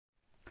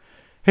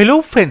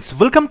Hello friends,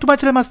 welcome to my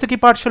channel MASTI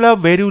Pathsala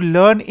where you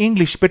learn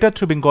English better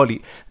through Bengali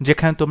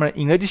যেখানে তোমরা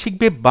ইংরেজি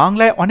শিখবে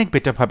বাংলায় অনেক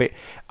বেটার ভাবে।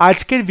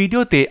 আজকের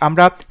ভিডিওতে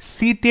আমরা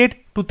সিটেট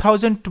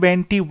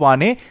 2021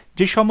 এ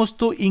যে সমস্ত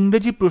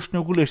ইংরেজি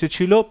প্রশ্নগুলো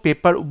এসেছিল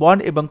পেপার 1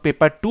 এবং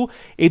পেপার 2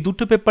 এই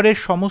দুটো পেপারের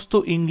সমস্ত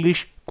ইংলিশ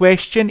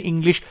কোয়েশ্চেন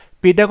ইংলিশ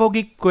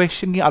পেডাগগিক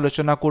কোয়েশ্চেন নিয়ে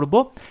আলোচনা করব।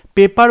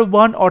 পেপার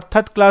 1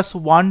 অর্থাৎ ক্লাস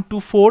 1 to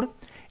 4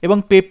 এবং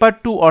পেপার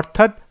 2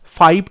 অর্থাৎ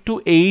 5 to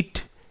 8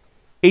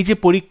 এই যে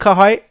পরীক্ষা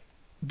হয়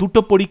দুটো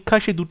পরীক্ষা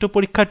সেই দুটো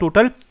পরীক্ষা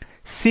টোটাল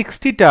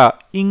 60টা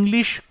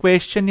ইংলিশ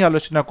কোয়েশ্চেন নিয়ে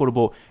আলোচনা করব।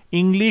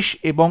 ইংলিশ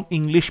এবং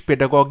ইংলিশ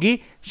পেডাগগি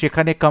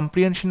সেখানে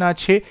কম্প্রিহেনশন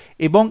আছে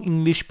এবং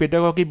ইংলিশ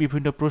পেডাগগি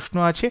বিভিন্ন প্রশ্ন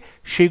আছে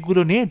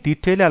সেগুলো নিয়ে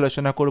ডিটেইলে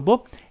আলোচনা করব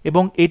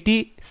এবং এটি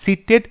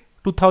সিটেট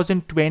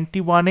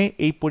 2021 এ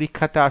এই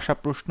পরীক্ষাতে আসা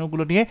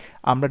প্রশ্নগুলো নিয়ে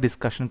আমরা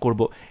ডিসকাশন করব।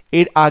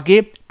 এর আগে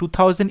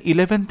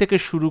 2011 থেকে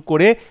শুরু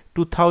করে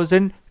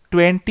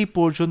 2020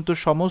 পর্যন্ত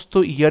সমস্ত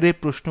ইয়ারের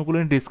প্রশ্নগুলো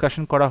নিয়ে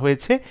ডিসকাশন করা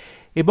হয়েছে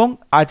এবং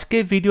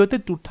আজকের ভিডিওতে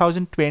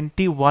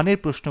 2021 এর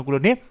প্রশ্নগুলো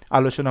নিয়ে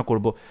আলোচনা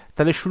করব।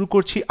 তাহলে শুরু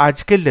করছি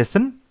আজকের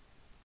লেসন।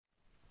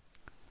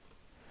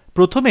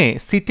 প্রথমে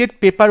সিটেট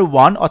পেপার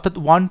 1 অর্থাৎ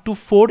 1 to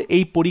 4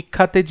 এই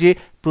পরীক্ষাতে যে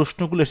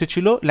প্রশ্নগুলো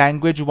এসেছিল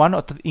ল্যাঙ্গুয়েজ 1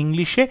 অর্থাৎ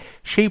ইংলিশে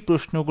সেই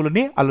প্রশ্নগুলো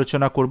নিয়ে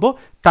আলোচনা করব।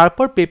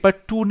 তারপর পেপার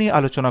 2 নিয়ে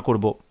আলোচনা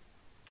করব।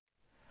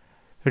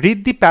 Read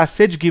the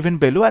passage given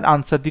below and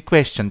answer the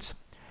questions.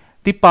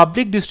 The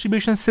public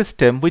distribution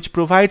system which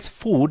provides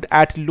food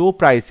at low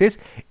prices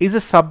is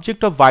a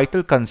subject of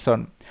vital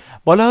concern.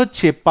 বলা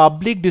হচ্ছে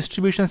পাবলিক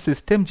ডিস্ট্রিবিউশন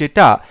সিস্টেম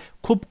যেটা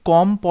খুব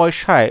কম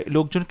পয়সায়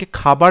লোকজনকে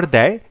খাবার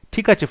দেয়,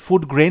 ঠিক আছে,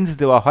 ফুড গ্রেনস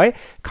দেওয়া হয়,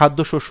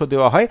 খাদ্যশস্য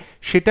দেওয়া হয়,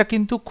 সেটা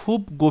কিন্তু খুব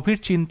গভীর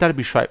চিন্তার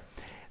বিষয়।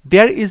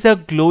 There is a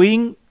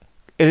glowing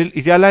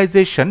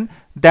realization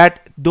that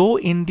though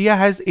India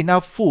has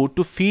enough food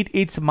to feed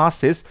its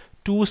masses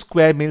 2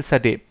 square meals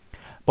a day.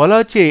 বলা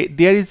হচ্ছে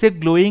there is a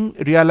glowing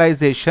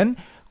realisation,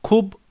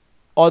 খুব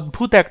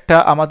অদ্ভুত একটা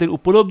আমাদের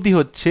উপলব্ধি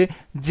হচ্ছে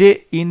যে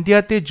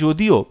ইন্ডিয়াতে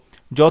যদিও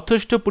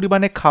যথেষ্ট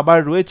পরিমাণে খাবার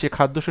রয়েছে,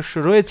 খাদ্যশস্য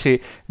রয়েছে,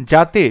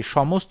 যাতে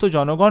সমস্ত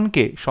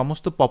জনগণকে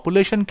সমস্ত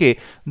পপুলেশনকে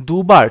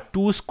দুবার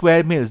 2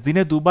 স্কোয়ার মিলস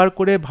দিনে দুবার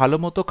করে ভালো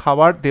মতো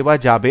খাবার দেওয়া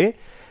যাবে,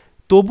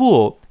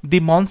 তবুও দি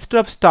monster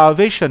of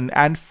starvation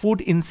and food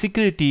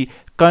insecurity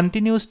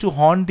continues to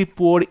হন্ট the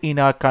poor in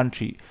our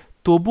country.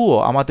 তবুও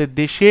আমাদের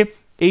দেশে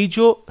এই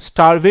যে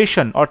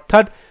স্টারভেশন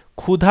অর্থাৎ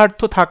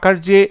ক্ষুধার্ত থাকার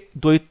যে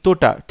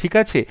দৈত্যটা, ঠিক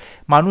আছে,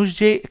 মানুষ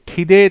যে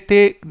খিদেতে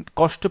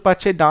কষ্ট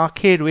পাচ্ছে, না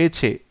খেয়ে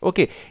রয়েছে,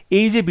 ওকে,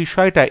 এই যে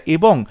বিষয়টা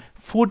এবং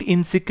ফুড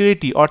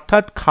ইনসিকিউরিটি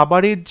অর্থাৎ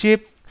খাবারের যে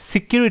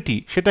সিকিউরিটি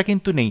সেটা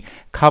কিন্তু নেই,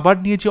 খাবার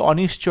নিয়ে যে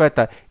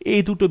অনিশ্চয়তা,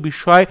 এই দুটো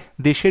বিষয়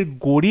দেশের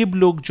গরিব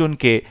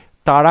লোকজনকে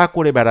তাড়া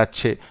করে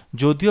বেড়াচ্ছে।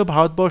 যদিও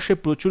ভারতবর্ষে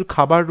প্রচুর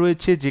খাবার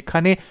রয়েছে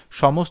যেখানে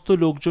সমস্ত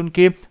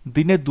লোকজনকে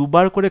দিনে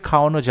দুবার করে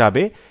খাওয়ানো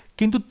যাবে,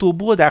 কিন্তু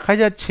তবুও দেখা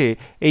যাচ্ছে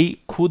এই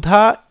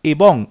ক্ষুধা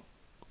এবং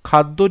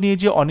খাদ্য নিয়ে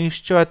যে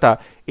অনিশ্চয়তা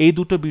এই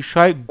দুটো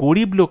বিষয়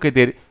গরিব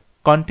লোকেদের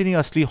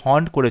কন্টিনিউয়াসলি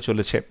হন্ট করে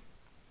চলেছে।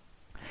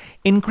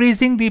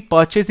 Increasing the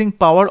purchasing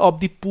power of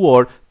the poor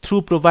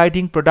through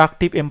providing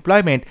productive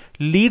employment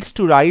leads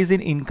to rise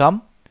in income.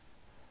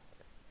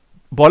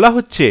 বলা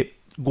হচ্ছে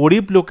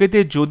গরিব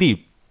লোকেদের যদি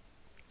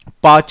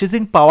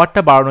পারচেজিং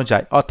পাওয়ারটা বাড়ানো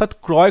যায় অর্থাৎ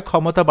ক্রয়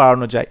ক্ষমতা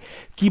বাড়ানো যায়,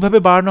 কিভাবে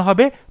বাড়ানো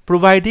হবে?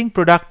 প্রোভাইডিং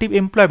প্রোডাক্টিভ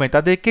এমপ্লয়মেন্ট,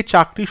 তাদেরকে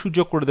চাকরির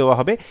সুযোগ করে দেওয়া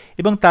হবে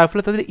এবং তার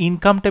ফলে তাদের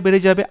ইনকামটা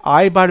বেড়ে যাবে,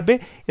 আয় বাড়বে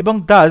এবং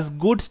Das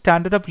good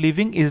standard of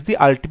living is the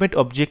ultimate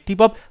objective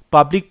of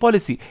public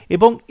policy.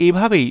 এবং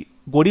এভাবেই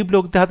গরিব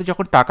লোকদের হাতে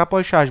যখন টাকা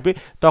পয়সা আসবে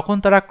তখন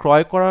তারা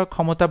ক্রয় করার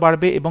ক্ষমতা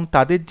বাড়বে এবং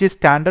তাদের যে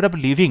স্ট্যান্ডার্ড অফ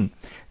লিভিং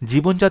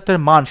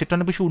জীবনযাত্রার মান সেটা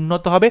অনেক বেশি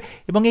উন্নত হবে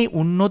এবং এই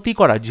উন্নতি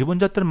করা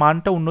জীবনযাত্রার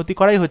মানটা উন্নতি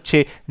করাই হচ্ছে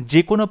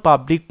যে কোনো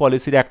পাবলিক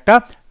পলিসির একটা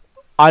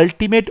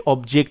আলটিমেট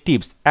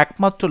অবজেক্টিভস,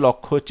 একমাত্র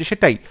লক্ষ্য হচ্ছে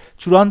সেটাই,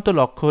 চূড়ান্ত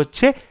লক্ষ্য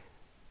হচ্ছে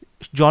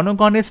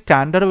জনগণের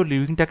স্ট্যান্ডার্ড অফ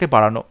লিভিংটাকে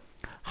বাড়ানো।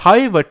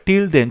 হাউএভার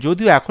টিল দেন,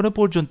 যদিও এখনো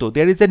পর্যন্ত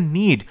there is a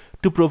need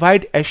to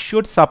provide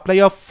অ্যাসিওরড supply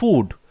of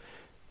food,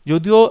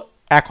 যদিও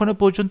এখনো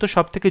পর্যন্ত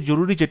সব থেকে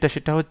জরুরি যেটা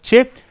সেটা হচ্ছে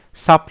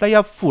সাপ্লাই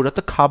অফ ফুড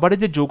অর্থাৎ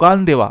খাবারের যে যোগান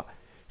দেওয়া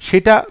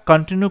সেটা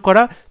কন্টিনিউ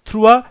করা through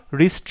a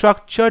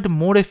রিস্ট্রাকচার্ড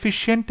more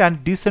efficient and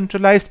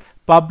decentralised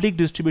public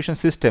distribution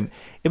system.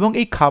 এবং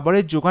এই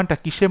খাবারের যোগানটা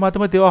কিসের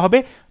মাধ্যমে দেওয়া হবে?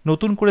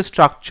 নতুন করে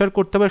স্ট্রাকচার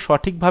করতে হবে,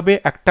 সঠিকভাবে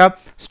একটা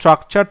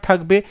স্ট্রাকচার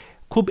থাকবে,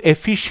 খুব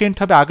এফিশিয়েন্ট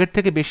হবে, আগের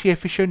থেকে বেশি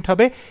এফিশিয়েন্ট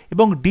হবে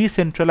এবং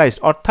ডিসেন্ট্রালাইজড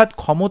অর্থাৎ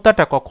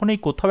ক্ষমতাটা কখনোই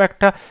কোথাও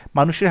একটা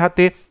মানুষের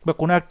হাতে বা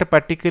কোনো একটা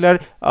পার্টিকুলার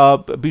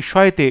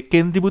বিষয়েতে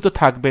কেন্দ্রীভূত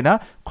থাকবে না,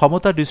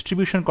 ক্ষমতা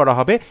ডিস্ট্রিবিউশন করা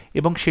হবে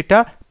এবং সেটা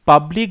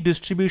পাবলিক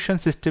ডিস্ট্রিবিউশন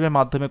সিস্টেমের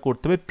মাধ্যমে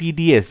করতে হবে,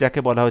 পিডিএস যাকে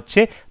বলা হচ্ছে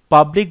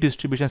পাবলিক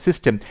ডিস্ট্রিবিউশন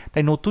সিস্টেম।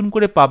 তাই নতুন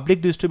করে পাবলিক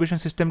ডিস্ট্রিবিউশন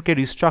সিস্টেমকে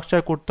রিস্ট্রাকচার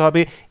করতে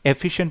হবে,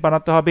 এফিশিয়েন্ট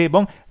বানাতে হবে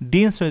এবং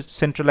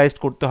ডিসেন্ট্রালাইজড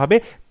করতে হবে,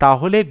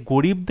 তাহলে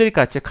গরিবদের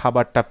কাছে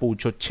খাবারটা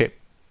পৌঁছচ্ছে।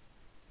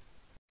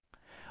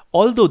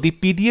 Although the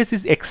PDS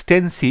is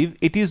extensive,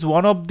 it is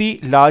one of the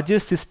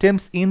largest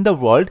systems in the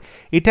world.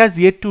 It has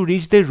yet to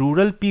reach the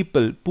rural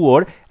people,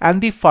 poor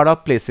and the far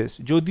off places.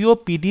 যদিও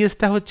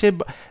পিডিএসটা হচ্ছে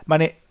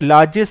মানে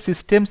largest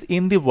systems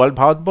in the world,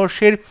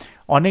 ভারতবর্ষের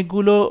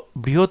অনেকগুলো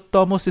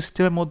বৃহত্তম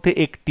সিস্টেমের মধ্যে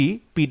একটি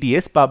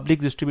PDS, public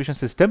distribution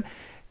system,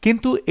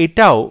 কিন্তু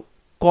এটাও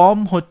কম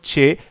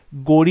হচ্ছে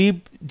গরিব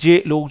যে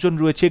লোকজন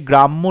রয়েছে,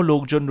 গ্রাম্য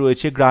লোকজন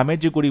রয়েছে,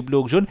 গ্রামের যে গরিব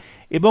লোকজন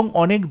এবং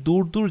অনেক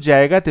দূর দূর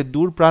জায়গাতে,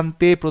 দূর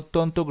প্রান্তে,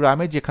 প্রত্যন্ত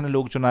গ্রামে যেখানে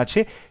লোকজন আছে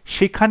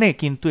সেখানে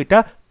কিন্তু এটা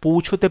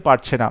পৌঁছতে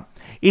পারছে না।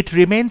 ইট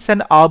রিমেইনস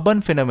অ্যান আরবান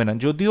ফেনোমেনন,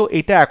 যদিও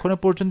এটা এখনো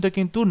পর্যন্ত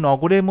কিন্তু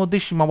নগরের মধ্যে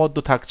সীমাবদ্ধ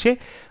থাকছে,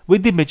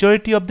 with the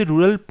majority of the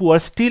rural poor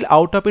still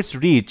out of its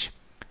rich,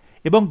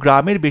 এবং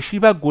গ্রামের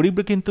বেশিরভাগ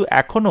গরিবরা কিন্তু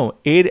এখনও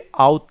এর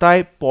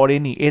আওতায়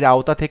পড়েনি, এর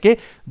আওতা থেকে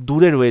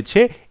দূরে রয়েছে,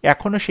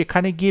 এখনও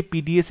সেখানে গিয়ে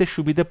পিডিএসের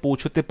সুবিধা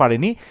পৌঁছতে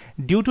পারেনি,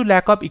 due to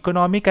lack of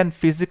economic and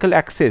physical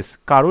access,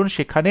 কারণ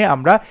সেখানে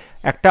আমরা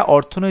একটা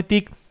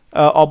অর্থনৈতিক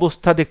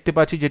অবস্থা দেখতে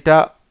পাচ্ছি যেটা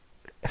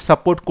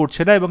সাপোর্ট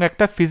করছে না এবং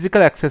একটা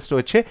ফিজিক্যাল অ্যাক্সেস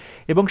রয়েছে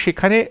এবং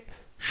সেখানে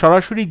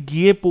সরাসরি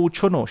গিয়ে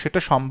পৌঁছনো সেটা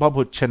সম্ভব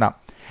হচ্ছে না।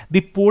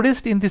 দি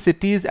poorest in the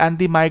সিটিজ and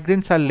the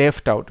migrants R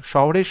left out,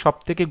 শহরের সব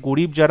থেকে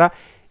গরিব যারা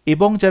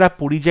এবং যারা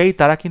পরিযায়ী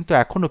তারা কিন্তু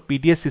এখনও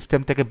পিডিএস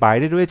সিস্টেম থেকে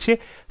বাইরে রয়েছে।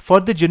 For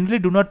the generally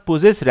do not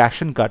pauses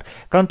ration card,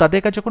 কারণ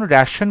তাদের কাছে কোনো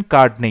রেশন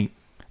কার্ড নেই।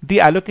 দি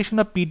allocation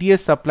of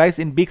PDS supplies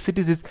in big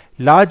সিটিজ is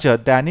larger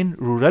than in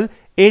rural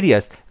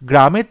areas,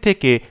 গ্রামের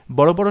থেকে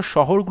বড় বড়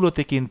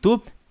শহরগুলোতে কিন্তু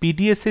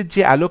পিডিএসের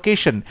যে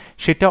অ্যালোকেশন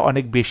সেটা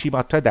অনেক বেশি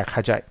মাত্রায়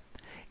দেখা যায়।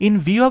 In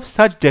view of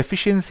such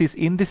deficiencies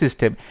in the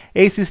system,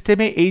 এই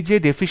সিস্টেমে এই যে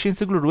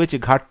ডেফিসিয়েন্সিগুলো রয়েছে,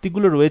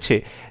 ঘাটতিগুলো রয়েছে,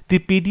 দি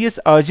PDS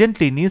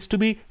urgently needs to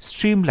B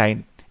streamline,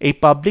 এই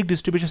পাবলিক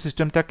ডিস্ট্রিবিউশন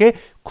সিস্টেমটাকে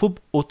খুব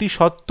অতি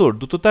সত্বর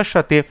দ্রুততার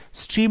সাথে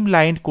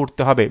স্ট্রিমলাইন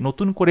করতে হবে,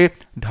 নতুন করে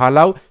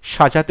ঢালাও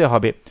সাজাতে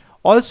হবে।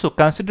 Also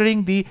considering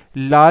the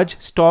large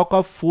stock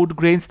of food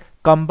grains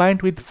combined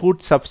with food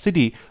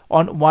subsidy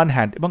on one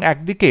hand, এবং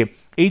একদিকে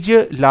এই যে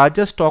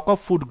larger stock of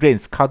food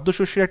grains,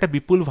 খাদ্যশস্যের একটা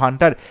বিপুল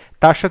ভাণ্ডার,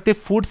 তার সাথে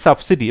ফুড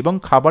সাবসিডি এবং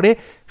খাবারে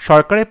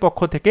সরকারের পক্ষ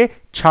থেকে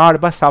ছাড়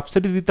বা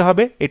সাবসিডি দিতে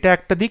হবে, এটা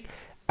একটা দিক।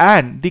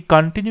 And the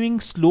continuing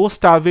slow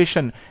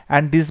starvation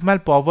and dismal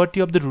poverty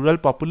of the rural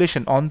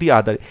population on the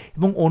other,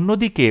 এবং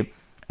অন্যদিকে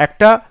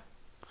একটা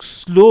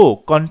স্লো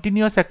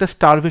কন্টিনিউয়াস একটা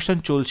স্টারভেশন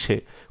চলছে,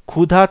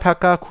 ক্ষুধা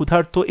থাকা,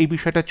 ক্ষুধার্ত এই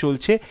বিষয়টা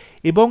চলছে,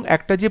 এবং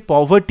একটা যে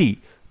পভার্টি,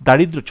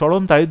 দারিদ্র,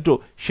 চরম দারিদ্র,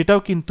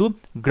 সেটাও কিন্তু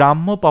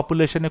গ্রাম্য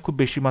পপুলেশনে খুব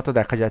বেশি মাত্রা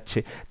দেখা যাচ্ছে।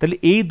 তাহলে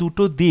এই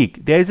দুটো দিক,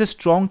 there is a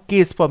strong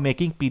case for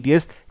making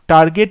PDS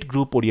target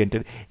group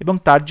oriented, এবং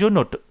তার জন্য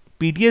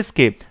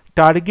পিডিএসকে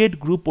টার্গেট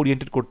গ্রুপ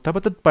ওরিয়েন্টেড করতে হবে,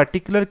 অর্থাৎ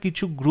পার্টিকুলার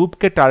কিছু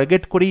গ্রুপকে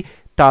টার্গেট করেই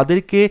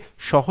তাদেরকে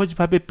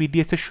সহজভাবে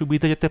পিডিএসের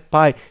সুবিধা যাতে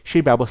পায়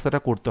সেই ব্যবস্থাটা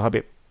করতে হবে।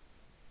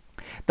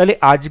 তাহলে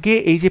আজকে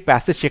এই যে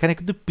প্যাসেজ, সেখানে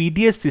কিন্তু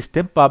PDS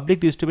system, public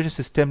distribution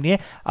system নিয়ে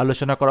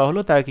আলোচনা করা হলো,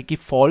 তার কি কি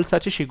ফল্টস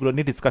আছে সেগুলো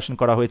নিয়ে ডিসকাশন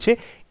করা হয়েছে।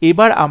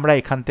 এবার আমরা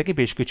এখান থেকে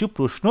বেশ কিছু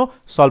প্রশ্ন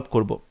সলভ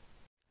করব।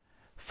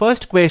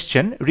 First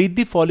question, read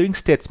the following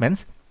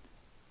statements.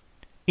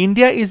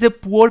 India is a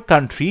poor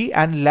country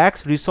and lakhs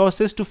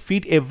resources to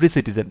feed every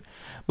citizen.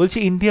 বলছে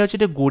ইন্ডিয়া হচ্ছে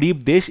একটা গরিব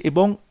দেশ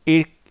এবং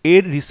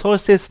এর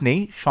রিসোর্সেস নেই,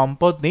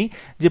 সম্পদ নেই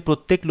যে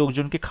প্রত্যেক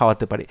লোকজনকে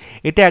খাওয়াতে পারে।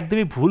 এটা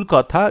একদমই ভুল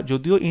কথা,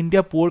 যদিও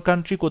ইন্ডিয়া পুয়ার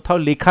কান্ট্রি কোথাও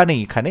লেখা নেই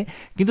এখানে,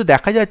 কিন্তু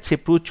দেখা যাচ্ছে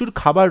প্রচুর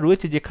খাবার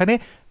রয়েছে যেখানে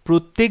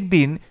প্রত্যেক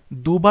দিন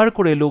দুবার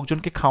করে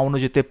লোকজনকে খাওয়ানো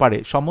যেতে পারে,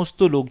 সমস্ত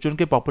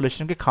লোকজনকে,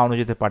 পপুলেশনকে খাওয়ানো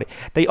যেতে পারে।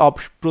 তাই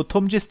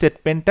প্রথম যে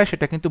স্টেটমেন্টটা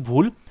সেটা কিন্তু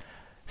ভুল।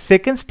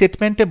 সেকেন্ড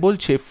স্টেটমেন্টে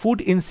বলছে food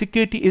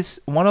insecurity is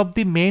one of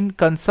the main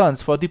concerns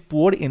for the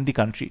poor in the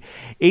country,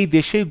 এই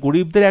দেশের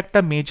গরিবদের একটা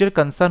মেজর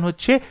কনসার্ন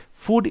হচ্ছে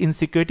ফুড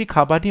ইনসিকিউরিটি,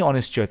 খাবার নিয়ে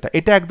অনিশ্চয়তা।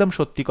 এটা একদম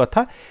সত্যি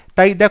কথা।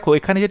 তাই দেখো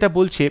এখানে যেটা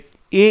বলছে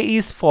এ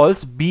is false,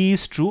 B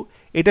is true,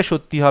 এটা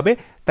সত্যি হবে।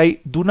 তাই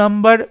 2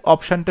 নম্বর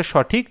অপশানটা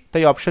সঠিক,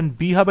 তাই অপশান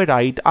বি হবে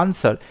রাইট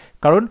আনসার,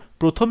 কারণ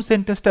প্রথম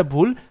সেন্টেন্সটা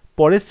ভুল,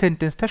 পরের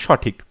সেন্টেন্সটা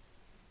সঠিক।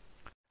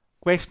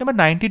 Question number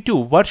 92.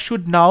 What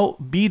should now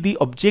be the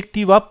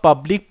objective of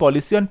public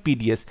policy on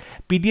PDS?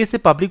 PDS a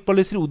public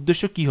পলিসির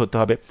উদ্দেশ্য কি হতে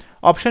হবে?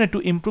 Option A to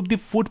improve the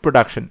food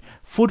production,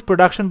 food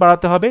production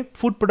বাড়াতে হবে।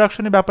 ফুড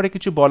প্রোডাকশনের ব্যাপারে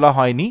কিছু বলা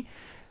হয়নি।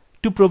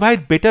 To provide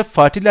better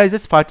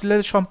fertilisers,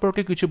 fertiliser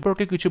সম্পর্কে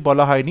কিছু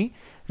বলা হয়নি।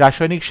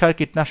 রাসায়নিক সার,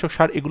 কীটনাশক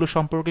সার এগুলো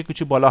সম্পর্কে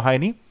কিছু বলা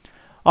হয়নি।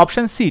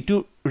 Option C, to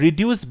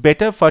reduce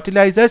better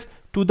fertilisers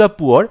to the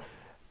poor,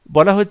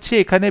 বলা হচ্ছে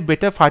এখানে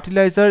বেটার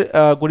ফার্টিলাইজার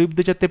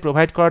গরিবদের যাতে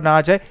প্রোভাইড করা না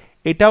যায়,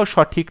 এটাও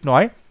সঠিক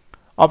নয়।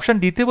 অপশন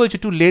ডিতে বলছে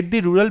two late the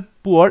rural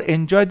poor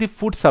enjoy the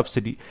food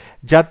subsidy,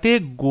 যাতে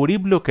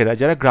গরিব লোকেরা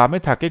যারা গ্রামে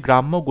থাকে,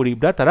 গ্রাম্য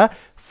গরিবরা, তারা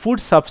ফুড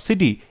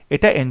সাবসিডি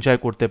এটা এনজয়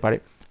করতে পারে।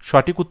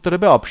 সঠিক উত্তর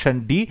হবে অপশন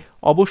ডি।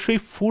 অবশ্যই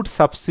ফুড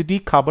সাবসিডি,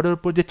 খাবারের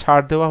উপর যে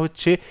ছাড় দেওয়া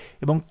হচ্ছে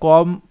এবং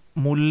কম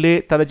মূল্যে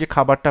তারা যে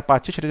খাবারটা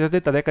পাচ্ছে সেটা যাতে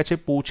তাদের কাছে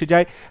পৌঁছে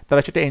যায়,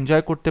 তারা সেটা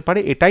এনজয় করতে পারে,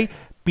 এটাই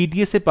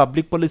পিডিএস এ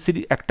পাবলিক পলিসির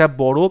একটা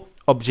বড়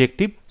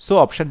objective. So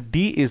option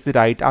D is the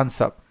right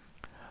answer.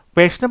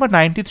 Question number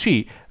 93.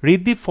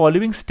 Read the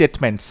following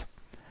statements.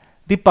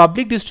 The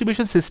public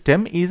distribution system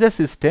is a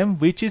system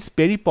which is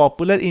very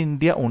popular in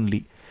India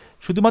only.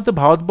 শুধুমাত্র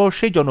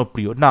ভারতবর্ষেই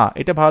জনপ্রিয় না,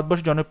 এটা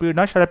ভারতবর্ষে জনপ্রিয়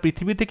না, সারা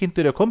পৃথিবীতে কিন্তু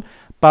এরকম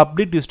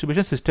পাবলিক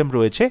ডিস্ট্রিবিউশন সিস্টেম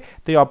রয়েছে।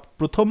 তাই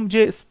প্রথম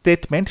যে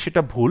স্টেটমেন্ট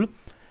সেটা ভুল।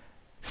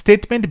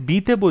 স্টেটমেন্ট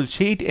বিতে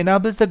বলছে ইট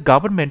এনাবলস the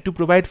government to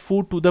provide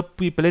food to the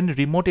people in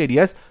remote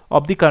areas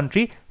of the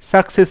country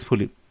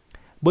successfully.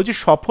 বলছে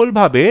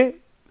সফলভাবে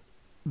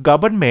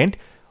গভর্নমেন্ট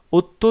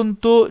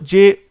অত্যন্ত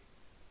যে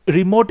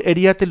রিমোট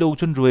এরিয়াতে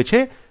লোকজন রয়েছে,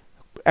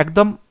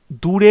 একদম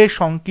দূরে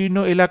সংকীর্ণ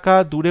এলাকা,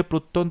 দূরে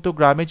প্রত্যন্ত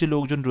গ্রামে যে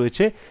লোকজন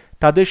রয়েছে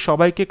তাদের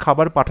সবাইকে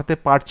খাবার পাঠাতে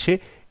পারছে,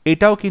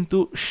 এটাও কিন্তু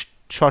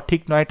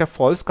সঠিক নয়, এটা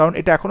ফলস, কারণ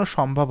এটা এখনো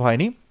সম্ভব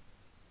হয়নি।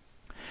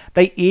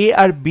 তাই এ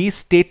আর বি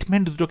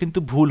স্টেটমেন্ট দুটো কিন্তু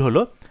ভুল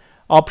হলো।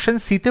 অপশন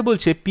সিতে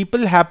বলছে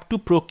people have to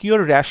প্রকিওর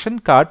ration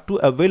card to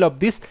avail of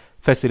this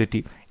facility.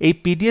 এই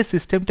পিডিএস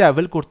সিস্টেমটা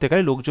অ্যাভেল করতে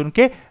গেলে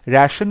লোকজনকে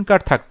রেশন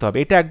কার্ড থাকতে হবে,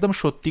 এটা একদম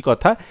সত্যি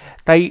কথা।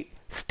 তাই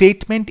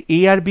স্টেটমেন্ট এ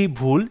আর বি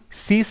ভুল,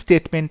 সি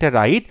স্টেটমেন্টটা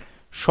রাইট।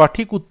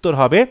 সঠিক উত্তর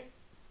হবে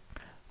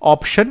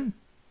অপশন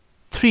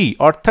 3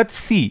 অর্থাৎ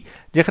সি,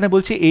 যেখানে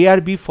বলছে এ আর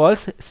বি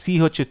ফলস, সি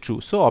হচ্ছে true.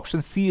 So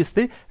option C is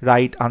the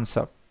right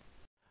answer.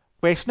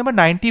 Question number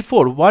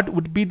 94, what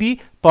would be the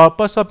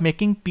purpose of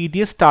making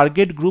PDS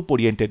target group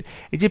oriented?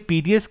 এই যে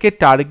PDS কে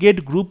টার্গেট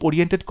গ্রুপ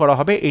ওরিয়েন্টেড করা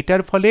হবে,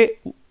 এটার ফলে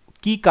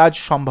কি কাজ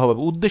সম্ভব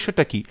হবে,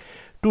 উদ্দেশ্যটা কি?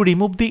 To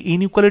remove the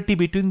inequality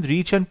between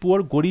rich and poor,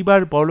 গরিব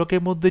আর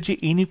বড়লোকের মধ্যে যে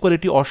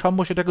ইনইকুয়ালিটি, অসাম্য,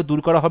 সেটাকে দূর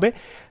করা হবে।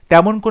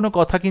 তেমন কোনো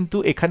কথা কিন্তু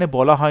এখানে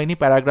বলা হয়নি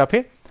প্যারাগ্রাফে।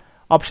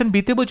 অপশন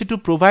বিতে বলছে to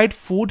provide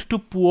food two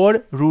poor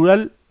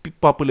rural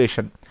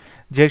population,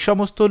 যে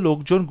সমস্ত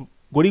লোকজন,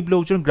 গরিব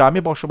লোকজন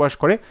গ্রামে বসবাস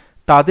করে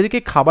তাদেরকে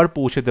খাবার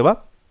পৌঁছে দেওয়া।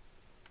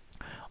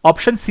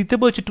 অপশন সিতে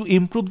বলছে to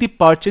improve the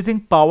purchasing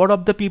power of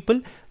the people,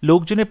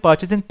 লোকজনের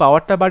পারচেজিং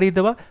পাওয়ারটা বাড়িয়ে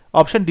দেওয়া।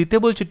 অপশন ডিতে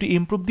বলছে to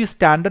improve the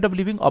standard of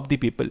living of the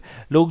people,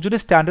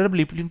 লোকজনের স্ট্যান্ডার্ড অফ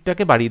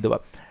লিভিংটাকে বাড়িয়ে দেওয়া।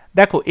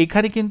 দেখো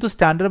এখানে কিন্তু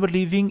স্ট্যান্ডার্ড অফ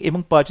লিভিং এবং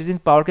পারচেজিং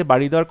পাওয়ারকে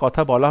বাড়িয়ে দেওয়ার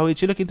কথা বলা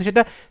হয়েছিল, কিন্তু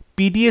সেটা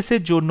পিডিএস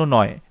এর জন্য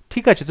নয়,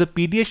 ঠিক আছে? তো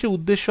পিডিএস এর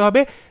উদ্দেশ্য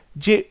হবে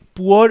যে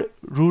পুয়ার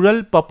রুরাল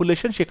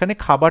পপুলেশন, সেখানে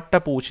খাবারটা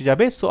পৌঁছে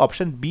যাবে। সো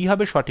অপশন বি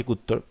হবে সঠিক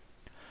উত্তর।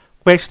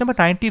 Question number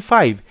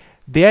 95,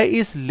 there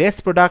is less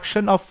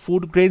production of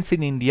food grains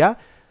in India.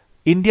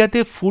 ইন্ডিয়াতে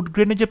ফুড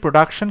গ্রেনের যে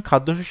প্রোডাকশন,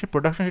 খাদ্যশস্যের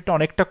প্রোডাকশন, সেটা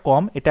অনেকটা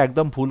কম, এটা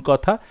একদম ভুল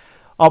কথা।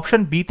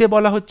 অপশন বিতে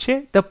বলা হচ্ছে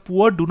the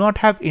poor do not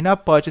have enough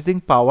purchasing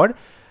পাওয়ার,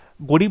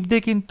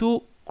 গরিবদের কিন্তু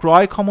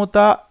ক্রয়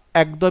ক্ষমতা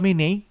একদমই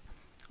নেই।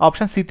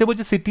 অপশন সিতে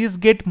বলছে সিটিজ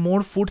get more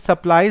food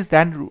supplies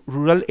than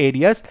rural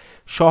areas,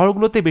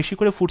 শহরগুলোতে বেশি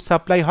করে ফুড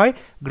সাপ্লাই হয়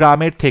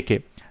গ্রামের থেকে।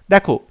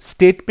 দেখো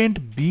স্টেটমেন্ট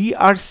বি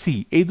আর সি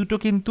এই দুটো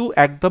কিন্তু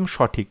একদম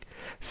সঠিক,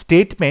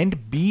 স্টেটমেন্ট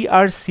বি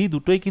আর সি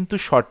দুটোই কিন্তু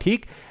সঠিক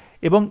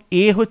এবং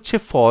এ হচ্ছে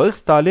ফলস।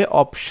 তাহলে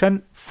অপশন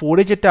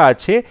 4-এ যেটা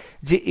আছে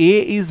যে এ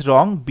is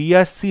wrong, B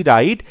R C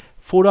right,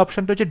 4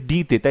 অপশনটা হচ্ছে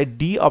ডিতে, তাই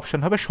ডি অপশন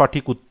হবে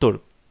সঠিক উত্তর।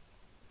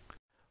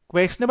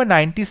 Question number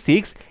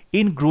 96,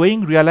 in growing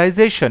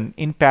realisation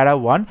in প্যারা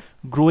 1,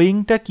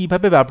 গ্রোয়িংটা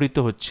কিভাবে ব্যবহৃত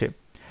হচ্ছে?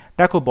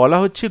 দেখো বলা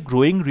হচ্ছে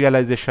গ্রোয়িং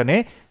রিয়ালাইজেশনে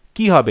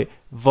কি হবে,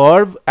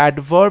 ভার্ব,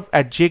 অ্যাডভার্ব,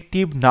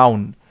 অ্যাডজেক্টিভ,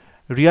 নাউন।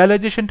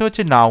 রিয়ালাইজেশনটা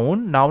হচ্ছে নাউন,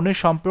 নাউনের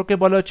সম্পর্কে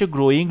বলা হচ্ছে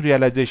গ্রোয়িং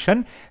রিয়ালাইজেশন,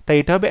 তাই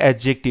এটা হবে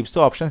অ্যাডজেক্টিভ। সো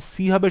অপশন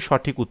সি হবে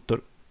সঠিক উত্তর।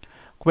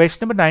 Question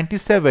number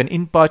 97,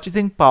 in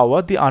purchasing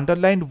power the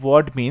underlined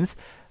word means,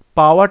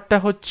 পাওয়ারটা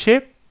হচ্ছে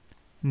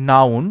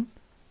নাউন,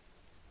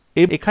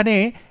 এখানে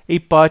এই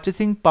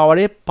পারচেজিং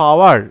পাওয়ারে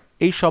পাওয়ার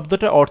এই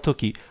শব্দটার অর্থ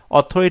কি?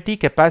 অথরিটি,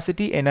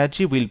 ক্যাপাসিটি,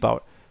 এনার্জি, উইল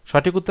পাওয়ার।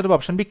 সঠিক উত্তর হবে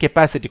অপশন বি,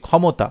 ক্যাপাসিটি,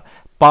 ক্ষমতা।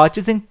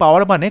 পারচেজিং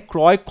পাওয়ার মানে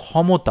ক্রয়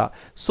ক্ষমতা,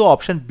 সো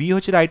অপশন বি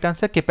হচ্ছে right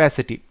answer,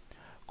 capacity.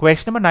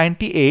 Question number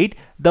 98,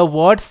 the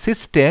word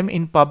system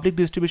in public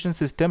distribution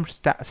system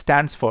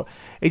stands for,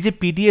 এই যে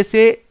পিডিএস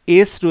এ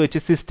এস রয়েছে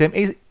সিস্টেম,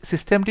 এই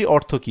সিস্টেমটির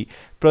অর্থ কি?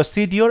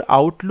 Procedure,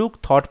 Outlook,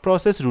 thought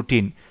process,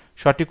 routine.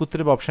 সঠিক উত্তর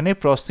হবে অপশন এ,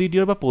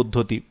 প্রসিডিওর বা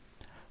পদ্ধতি।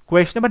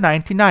 কোয়েশ্চন নাম্বার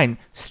 99,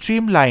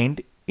 স্ট্রিমলাইন্ড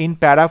ইন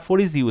প্যারা 4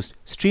 ইজ ইউজড,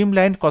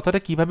 স্ট্রিমলাইন্ড কথাটা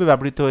কিভাবে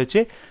ব্যবহৃত হয়েছে?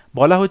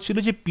 বলা হচ্ছিল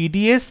যে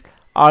PDS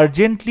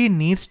urgently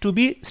needs to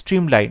B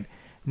streamlined,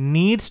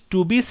 needs to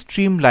B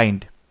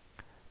streamlined,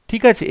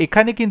 ঠিক আছে?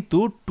 এখানে কিন্তু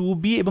টু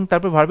বি এবং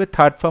তারপর ভার্বের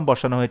থার্ড ফর্ম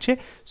বসানো হয়েছে,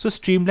 সো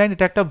স্ট্রিমলাইন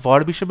এটা একটা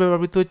ভার্ব হিসেবে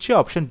ব্যবহৃত হচ্ছে,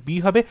 অপশন বি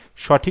হবে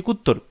সঠিক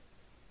উত্তর।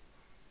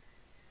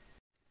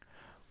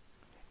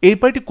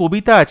 এরপর একটি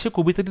কবিতা আছে,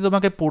 কবিতাটি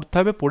তোমাকে পড়তে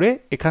হবে, পড়ে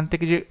এখান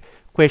থেকে যে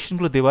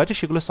কোয়েশ্চেনগুলো দেওয়া আছে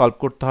সেগুলো সলভ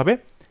করতে হবে।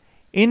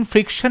 In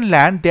friction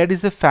land there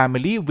is a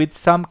family with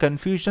some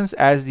confusions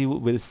as you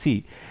will see,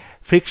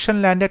 friction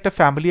ল্যান্ডে একটা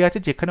ফ্যামিলি আছে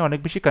যেখানে অনেক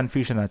বেশি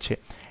কনফিউশন আছে।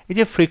 এই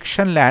যে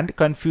ফ্রিকশন ল্যান্ড,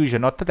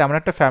 কনফিউশন অর্থাৎ এমন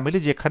একটা ফ্যামিলি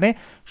যেখানে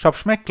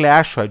সবসময়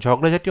ক্ল্যাশ হয়,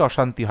 ঝগড়াঝাটি,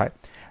 অশান্তি হয়।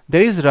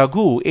 There is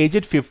Raghu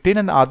aged 15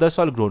 and others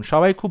all grown,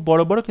 সবাই খুব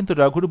বড় বড় কিন্তু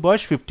রঘুর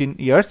বয়স 15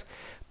 years.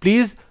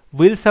 Please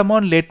will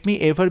someone let me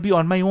ever be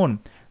on my own,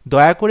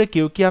 দয়া করে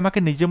কেউ কি আমাকে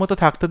নিজের মতো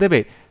থাকতে দেবে?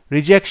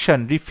 রিজেকশন,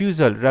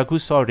 রিফিউজাল, রঘু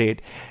স রেড,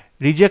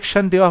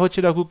 রিজেকশন দেওয়া হচ্ছে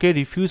রঘুকে,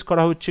 রিফিউজ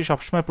করা হচ্ছে,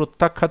 সবসময়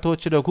প্রত্যাখ্যাত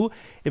হচ্ছে রঘু,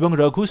 এবং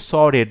রঘু স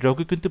রেড,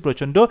 রঘু কিন্তু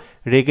প্রচণ্ড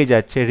রেগে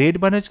যাচ্ছে। রেড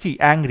মানে কি?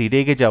 অ্যাংরি,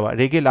 রেগে যাওয়া,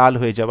 রেগে লাল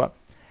হয়ে যাওয়া।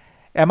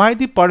 Am I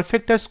the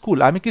perfect at school,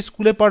 আমি কি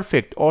স্কুলে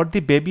perfect? Or the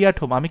baby at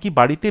home, আমি কি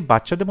বাড়িতে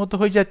বাচ্চাদের মতো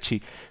হয়ে যাচ্ছি?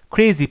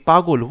 ক্রেজি,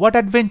 পাগল, হোয়াট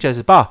অ্যাডভেঞ্চার্স,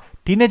 বাহ,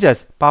 teenagers,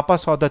 papa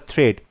saw the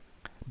thread,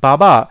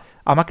 বাবা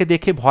আমাকে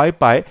দেখে ভয়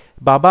পায়,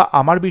 বাবা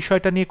আমার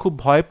বিষয়টা নিয়ে খুব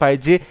ভয় পায়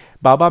যে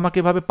বাবা আমাকে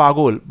ভাবে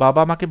পাগল, বাবা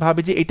আমাকে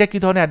ভাবে যে এটা কি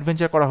ধরনের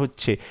অ্যাডভেঞ্চার করা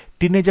হচ্ছে,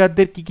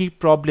 টিনেজারদের কি কি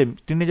প্রবলেম,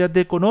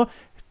 টিনেজারদের কোনো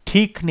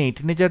ঠিক নেই,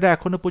 টিনেজাররা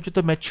এখনো পর্যন্ত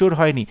ম্যাচিওর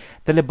হয়নি,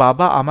 তাহলে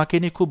বাবা আমাকে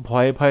নিয়ে খুব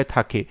ভয়ে ভয়ে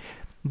থাকে।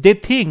 They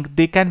think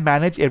they can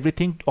manage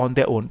everything on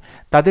the on,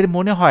 তাদের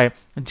মনে হয়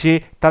যে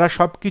তারা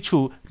সব কিছু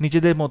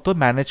নিজেদের মতো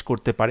ম্যানেজ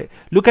করতে পারে।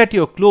 Look at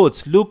your clothes,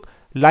 look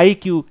like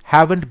you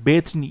haven't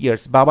বেথড in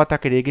years, বাবা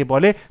তাকে রেগে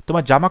বলে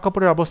তোমার জামা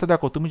কাপড়ের অবস্থা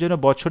দেখো, তুমি যেন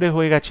বছরে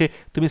হয়ে গেছে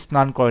তুমি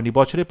স্নান করনি,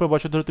 বছরের পর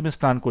বছর ধরে তুমি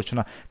স্নান করছো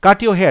না। কাট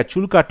ইউর হেয়ার,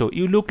 চুল কাটো,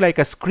 you look like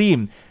a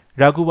scream,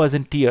 Raghu was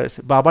in tears,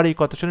 বাবার এই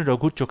কথা শুনে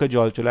রঘুর চোখে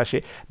জল চলে আসে,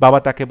 বাবা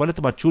তাকে বলে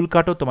তোমার চুল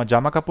কাটো, তোমার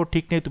জামা কাপড়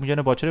ঠিক নেই, তুমি যেন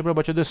বছরের পর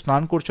বছর ধরে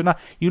স্নান করছো না,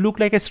 you look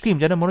like a scream,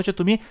 যেন মনে হচ্ছে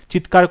তুমি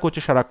চিৎকার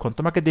করছো সারাক্ষণ,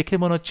 তোমাকে দেখে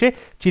মনে হচ্ছে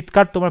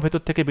চিৎকার তোমার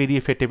ভেতর থেকে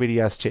বেরিয়ে ফেটে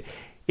বেরিয়ে আসছে।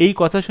 এই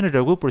কথা শুনে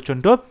রঘু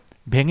প্রচণ্ড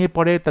ভেঙে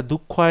পড়ে, তার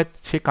দুঃখ হয়,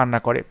 সে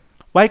কান্না করে।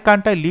 Y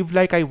Kant I live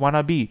like I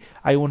wanna B,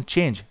 I won't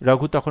change,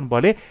 Raghu তখন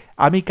বলে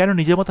আমি কেন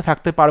নিজের মতো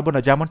থাকতে পারবো না,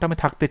 যেমনটা আমি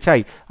থাকতে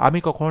চাই, আমি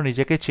কখনো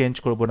নিজেকে চেঞ্জ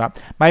করবো না।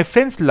 My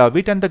friends love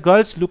it and the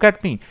girls look at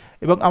me,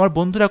 এবং আমার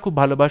বন্ধুরা খুব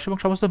ভালোবাসে এবং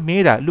সমস্ত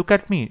মেয়েরা লুক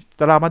অ্যাট মি,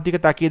 তারা আমার দিকে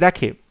তাকিয়ে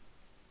দেখে।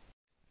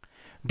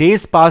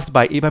 ডেজ পাস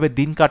বাই, এইভাবে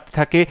দিন কাটতে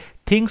থাকে।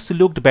 থিংস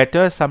লুকড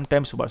বেটার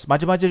সামটাইমস ওয়ার্স,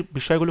 মাঝে মাঝে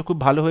বিষয়গুলো খুব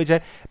ভালো হয়ে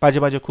যায়, মাঝে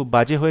মাঝে খুব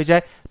বাজে হয়ে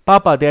যায়।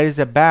 পাপা there is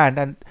a band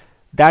and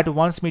that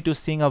wants me two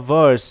Singh a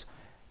verse,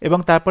 এবং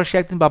তারপর সে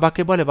একদিন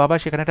বাবাকে বলে বাবা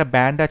সেখানে একটা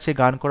ব্যান্ড আছে,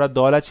 গান করার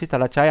দল আছে,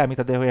 তারা চায় আমি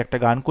তাদের হয়ে একটা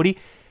গান করি।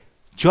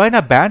 জয়েন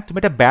আ ব্যান্ড, তুমি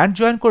একটা ব্যান্ড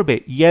জয়েন করবে,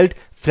 ইয়েল্ড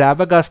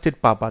ফ্ল্যাবাগাস্টেড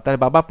পাপা, তার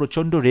বাবা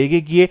প্রচণ্ড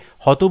রেগে গিয়ে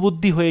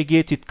হতবুদ্ধি হয়ে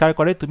গিয়ে চিৎকার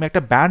করে তুমি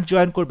একটা ব্যান্ড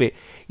জয়েন করবে,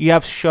 you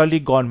have surely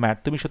gone mad,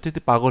 তুমি সত্যি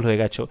সত্যি পাগল হয়ে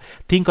গেছো।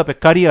 Think of A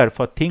career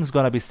for things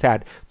গনা be sad,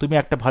 তুমি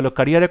একটা ভালো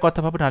ক্যারিয়ারের কথা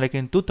ভাবো, নাহলে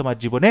কিন্তু তোমার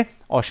জীবনে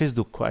অশেষ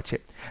দুঃখ আছে।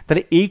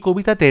 তাহলে এই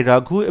কবিতাতে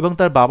রঘু এবং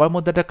তার বাবার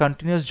মধ্যে একটা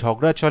কন্টিনিউয়াস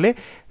ঝগড়া চলে,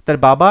 তার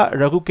বাবা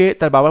রঘুকে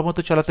তার বাবার মতো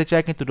চালাতে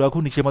চায় কিন্তু রঘু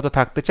নিজের মতো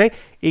থাকতে চায়,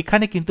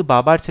 এখানে কিন্তু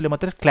বাবার ছেলের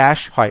মতো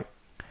ক্ল্যাশ হয়।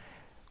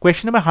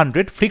 Question number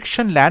 100,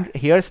 friction land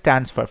here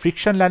stands for,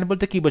 friction land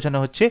বলতে কি বোঝানো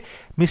হচ্ছে?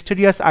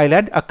 মিস্টেরিয়াস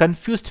আইল্যান্ড, আ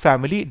কনফিউজড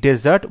ফ্যামিলি,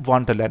 ডেজার্ট,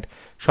 ওয়ান্ডারল্যান্ড।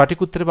 সঠিক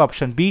উত্তর হবে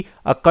অপশন বি,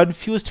 আ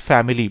কনফিউজড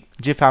ফ্যামিলি,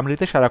 যে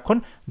ফ্যামিলিতে সারাক্ষণ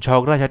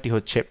ঝগড়াঝাটি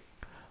হচ্ছে।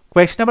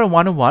 কোয়েশ্চেন নাম্বার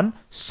 101,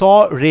 স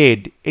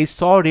রেড, এই স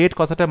রেড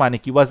কথাটা মানে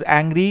কি? Was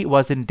angry,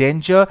 was in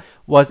danger,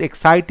 was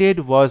excited,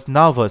 was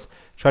nervous.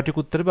 সঠিক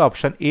উত্তর হবে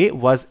অপশন এ,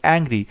 ওয়াজ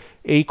অ্যাংরি।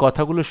 এই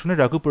কথাগুলো শুনে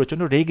রঘু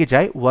প্রচণ্ড রেগে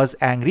যায়, was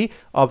angry,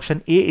 option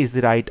A is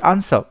the right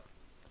answer.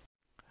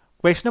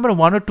 Question number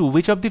 102,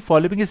 which of the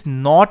following is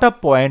not a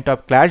point of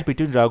clash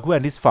between Raghu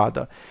and his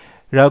father?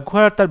 Raghu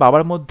আর তার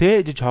বাবার মধ্যে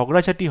যে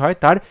ঝগড়াঝাটি হয়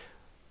তার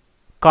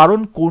কারণ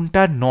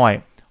কোনটা নয়?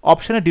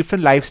 অপশানে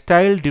different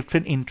lifestyle,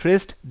 different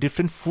interest,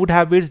 different food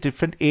habits,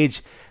 different age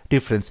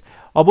difference.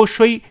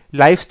 অবশ্যই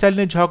লাইফস্টাইল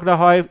নিয়ে ঝগড়া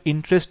হয়,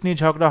 ইন্টারেস্ট নিয়ে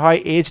ঝগড়া হয়,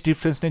 এজ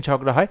ডিফারেন্স নিয়ে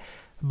ঝগড়া হয়,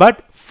 বাট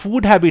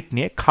ফুড হ্যাবিট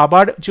নিয়ে,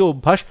 খাবার যে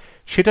অভ্যাস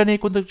সেটা নিয়ে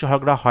কিন্তু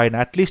ঝগড়া হয় না,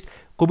 অ্যাটলিস্ট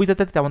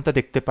কবিতাতে তেমনটা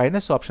দেখতে পাই না।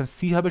 সো অপশন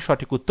সি হবে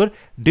সঠিক উত্তর,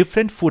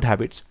 different food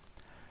habits.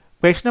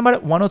 Question number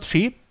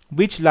 103,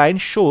 which line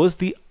shows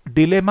the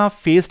dilemma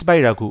faced by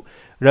Raghu?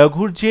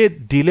 রঘুর যে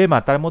ডিলেমা,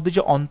 তার মধ্যে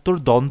যে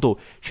অন্তর্দ্বন্দ্ব,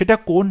 সেটা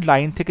কোন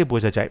লাইন থেকে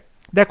বোঝা যায়?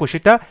 দেখো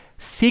সেটা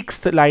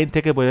 6th লাইন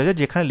থেকে বোঝা যায়,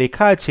 যেখানে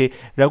লেখা আছে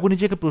রঘু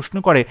নিজেকে প্রশ্ন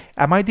করে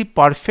am I the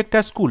perfect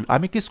at school,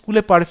 আমি কি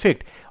স্কুলে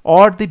perfect?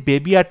 Or the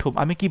baby at home,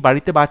 আমি কি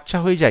বাড়িতে বাচ্চা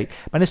হয়ে যাই?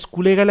 মানে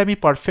স্কুলে গেলে আমি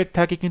পারফেক্ট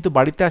থাকি কিন্তু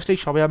বাড়িতে আসলেই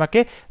সবাই আমাকে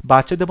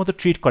বাচ্চাদের মতো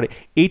ট্রিট করে।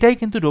 এইটাই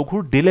কিন্তু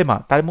রঘুর ডিলেমা,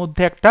 তার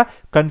মধ্যে একটা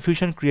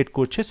কনফিউশন ক্রিয়েট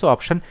করছে। সো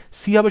অপশন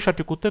সি হবে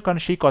সঠিক উত্তর, কারণ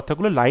সেই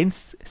কথাগুলো লাইন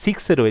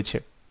 6-এ রয়েছে।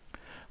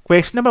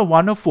 Question number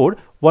 104,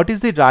 what is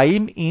the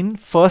rhyme in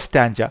first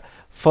স্ট্যাঞ্জা?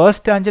 First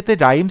স্ট্যাঞ্জাতে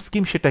rhyme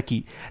scheme সেটা কি?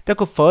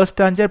 দেখো ফার্স্ট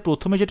স্ট্যাঞ্জার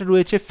প্রথমে যেটা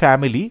রয়েছে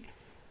ফ্যামিলি,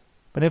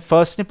 মানে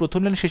ফার্স্ট প্রথম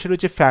লাইন শেষে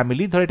রয়েছে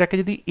ফ্যামিলি, ধর এটাকে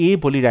যদি এ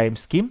বলি রাইম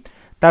স্কিম,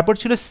 তারপর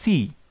ছিল সি,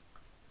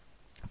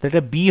 তাহলে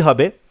এটা বি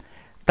হবে,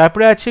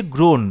 তারপরে আছে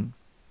গ্রোন,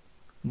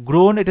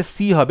 গ্রোন এটা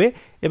সি হবে,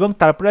 এবং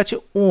তারপরে আছে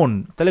ওন,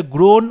 তাহলে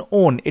গ্রোন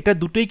ওন এটা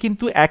দুটোই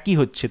কিন্তু একই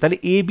হচ্ছে, তাহলে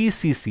A B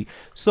C C.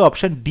 So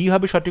option D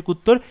হবে সঠিক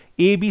উত্তর,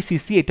 এ বি সি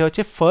সি, এটা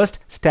হচ্ছে first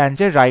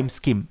স্ট্যাঞ্জার rhyme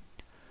scheme.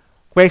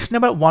 Question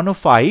number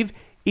 105,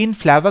 in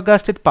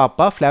ফ্ল্যাবাগাস্টেড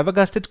পাপা,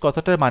 ফ্ল্যাবাগাস্টেড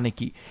কথাটার মানে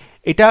কি?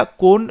 এটা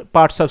কোন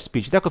পার্টস অফ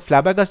স্পিচ? দেখো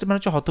ফ্ল্যাবাগাস্টেড মানে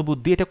হচ্ছে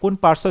হতবুদ্ধি, এটা কোন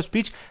পার্টস অফ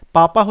স্পিচ?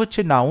 পাপা হচ্ছে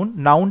নাউন,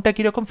 নাউনটা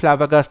কিরকম?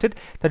 ফ্ল্যাবাগাস্টেড,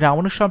 তাই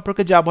নাউনের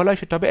সম্পর্কে যা বলা হয়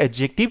সেটা হবে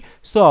adjective.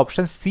 So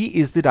option C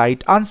is the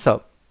right answer.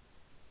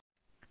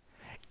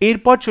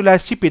 এরপর চলে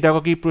আসছি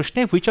পেডাগজি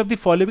প্রশ্নে, which of the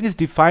following is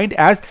defined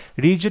as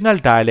regional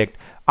dialect?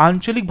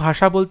 আঞ্চলিক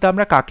ভাষা বলতে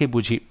আমরা কাকে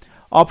বুঝি?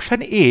 Option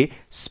A,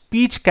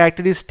 speech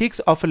characteristics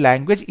of A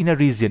language in a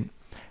reason,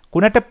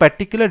 কোনো একটা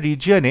পার্টিকুলার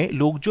রিজিয়নে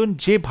লোকজন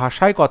যে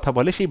ভাষায় কথা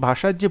বলে সেই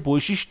ভাষার যে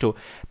বৈশিষ্ট্য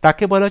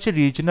তাকে বলা হচ্ছে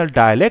রিজনাল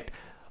ডায়ালেক্ট।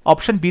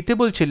 অপশন বিতে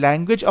বলছে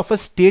language of a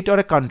state or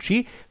a country,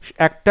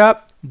 একটা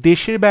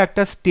দেশের বা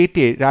একটা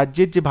স্টেটের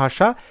রাজ্যের যে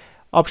ভাষা।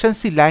 Option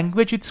C,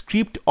 language with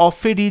script of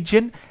a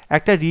reason,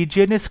 একটা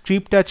রিজিয়নের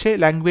স্ক্রিপ্ট আছে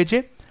ল্যাঙ্গুয়েজে।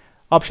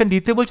 অপশন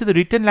ডিতে বলছে the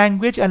written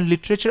language and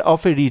literature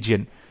of a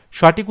region.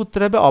 সঠিক উত্তর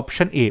হবে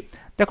অপশন এ।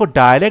 দেখো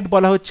ডায়ালেক্ট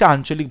বলা হচ্ছে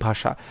আঞ্চলিক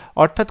ভাষা,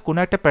 অর্থাৎ কোনো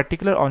একটা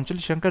পার্টিকুলার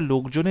অঞ্চলের সেখানকার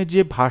লোকজনের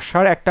যে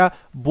ভাষার একটা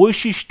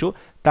বৈশিষ্ট্য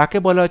তাকে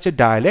বলা হচ্ছে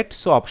ডায়ালেক্ট।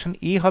 সো অপশন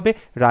এ হবে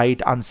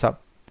right answer.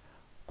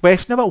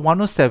 Question number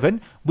 107,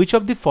 which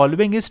of the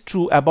following is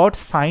true about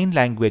sign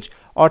language?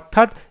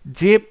 অর্থাৎ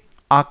যে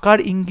আকার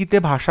ইঙ্গিতে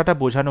ভাষাটা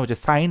বোঝানো হচ্ছে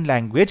সাইন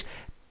ল্যাঙ্গুয়েজ,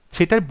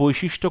 সেটার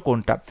বৈশিষ্ট্য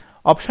কোনটা?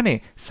 Option A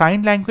sign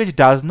language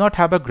does not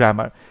have a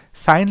grammar.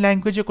 Sign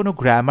ল্যাঙ্গুয়েজে কোনো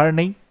গ্রামার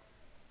নেই।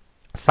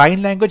 Sign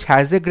language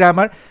has a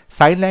grammar.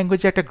 Sign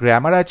ল্যাঙ্গুয়েজে একটা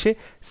গ্রামার আছে।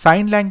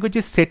 Sign language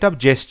is set of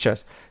gestures.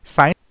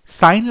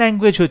 Sign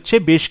language হচ্ছে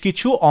বেশ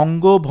কিছু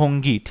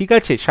অঙ্গভঙ্গি, ঠিক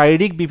আছে,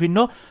 শারীরিক বিভিন্ন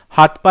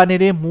হাত পা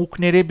নেড়ে মুখ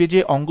নেড়ে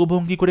যে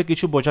অঙ্গভঙ্গি করে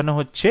কিছু বোঝানো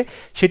হচ্ছে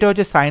সেটা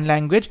হচ্ছে sign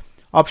language.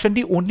 Option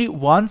D only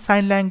one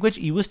sine language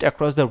used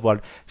across the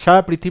world.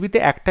 সারা পৃথিবীতে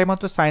একটাই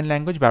মাত্র সাইন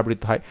ল্যাঙ্গুয়েজ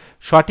ব্যবহৃত হয়।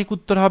 সঠিক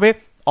উত্তর হবে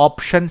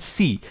অপশন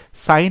সি।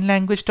 সাইন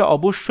ল্যাঙ্গুয়েজটা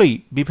অবশ্যই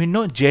বিভিন্ন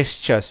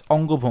জেস্টার্স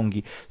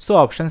অঙ্গভঙ্গি। So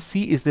option C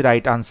is the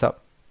right answer.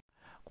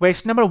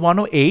 Question number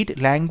 108,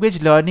 language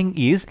learning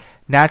is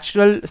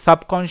natural,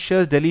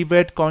 subconscious,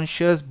 deliberate,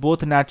 conscious,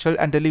 both natural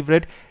and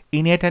deliberate,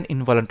 innate and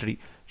involuntary.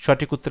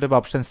 সঠিক উত্তর হবে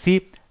অপশন সি,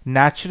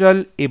 ন্যাচারাল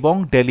এবং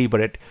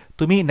ডেলিবারেট।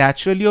 তুমি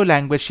ন্যাচারালিও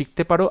language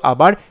শিখতে পারো,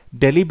 আবার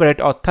ডেলিবারেট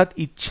অর্থাৎ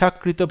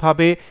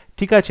ইচ্ছাকৃতভাবে,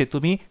 ঠিক আছে,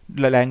 তুমি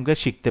ল্যাঙ্গুয়েজ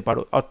শিখতে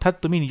পারো, অর্থাৎ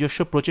তুমি নিজস্ব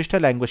প্রচেষ্টা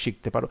ল্যাঙ্গুয়েজ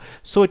শিখতে পারো।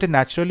 সো এটা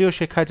ন্যাচারালিও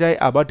শেখা যায়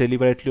আবার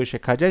ডেলিবারেটলিও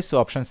শেখা যায়। সো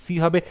অপশন সি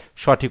হবে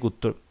সঠিক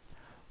উত্তর।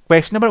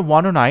 Question number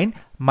 109,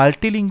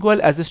 multilingual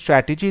as a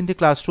strategy in the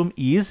classroom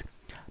is,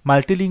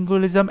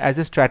 মাল্টিলিঙ্গুয়ালিজম as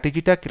a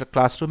স্ট্র্যাটেজিটা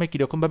ক্লাসরুমে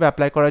কীরকমভাবে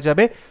অ্যাপ্লাই করা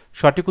যাবে?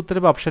 সঠিক উত্তর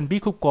হবে অপশন বি।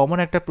 খুব কমন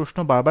একটা প্রশ্ন,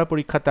 বারবার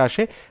পরীক্ষাতে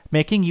আসে।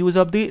 Making use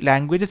of the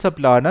languages of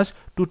learners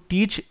to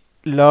teach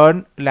learn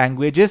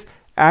languages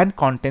and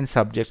content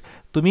subjects.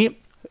 তুমি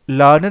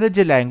লার্নারের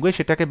যে ল্যাঙ্গুয়েজ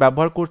সেটাকে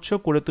ব্যবহার করছো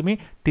করে তুমি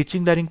টিচিং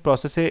লার্নিং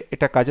প্রসেসে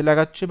এটা কাজে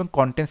লাগাচ্ছ এবং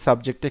কন্টেন্ট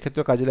সাবজেক্টের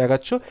ক্ষেত্রেও কাজে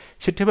লাগাচ্ছ,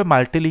 সেটা হবে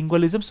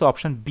মাল্টিলিঙ্গুয়ালিজম। So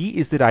option B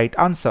is the right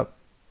answer.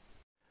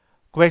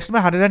 Question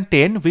number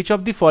 110, which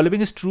of the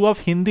following is true of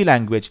Hindi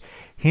language?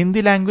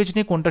 Hindi language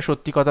নিয়ে কোনটা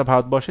সত্যি কথা?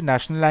 ভারতবর্ষের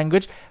ন্যাশনাল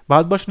ল্যাঙ্গুয়েজ,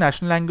 ভারতবর্ষের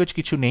ন্যাশনাল ল্যাঙ্গুয়েজ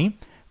কিছু নেই।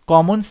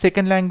 Common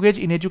second language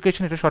in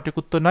education, এটা সঠিক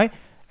উত্তর নয়।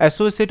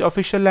 অ্যাসোসিয়েট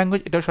অফিসিয়াল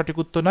ল্যাঙ্গুয়েজ, এটা সঠিক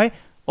উত্তর নয়।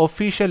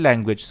 Official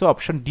language. So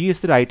option D is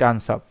the right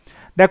answer.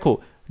 দেখো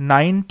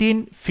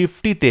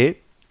 1950-তে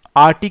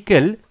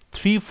আর্টিকেল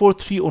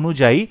 343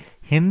 অনুযায়ী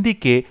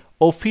হিন্দিকে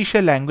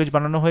অফিসিয়াল ল্যাঙ্গুয়েজ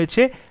বানানো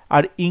হয়েছে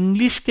আর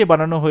ইংলিশকে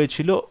বানানো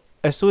হয়েছিল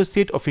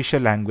associate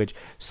official language.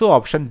 So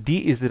option D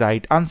is the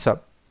right answer.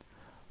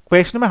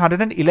 Question number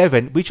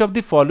 111, which of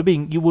the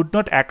following you would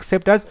not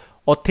accept as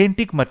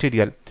authentic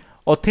material?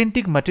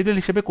 Authentic material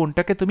হিসেবে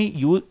কোনটাকে তুমি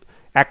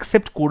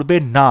accept করবে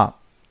না?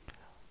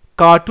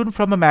 Cartoon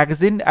from a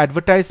magazine,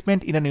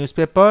 advertisement in a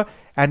newspaper,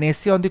 an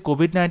essay on the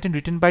COVID-19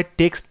 written by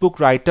textbook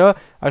writer,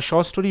 a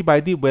short story by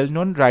the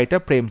well-known writer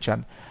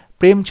Premchand.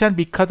 Premchand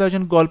বিখ্যাত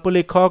একজন গল্প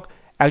লেখক,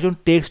 একজন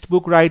text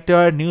book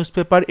writer, news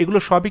paper, এগুলো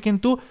সবই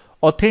কিন্তু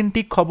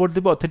authentic খবর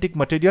দেবে, অথেন্টিক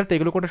ম্যাটেরিয়াল। তো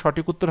এগুলো কোনো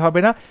সঠিক উত্তর হবে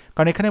না,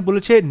 কারণ এখানে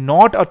বলেছে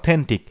নট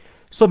অথেন্টিক।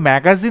 সো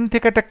ম্যাগাজিন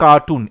থেকে একটা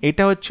কার্টুন,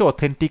 এটা হচ্ছে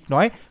অথেন্টিক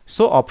নয়।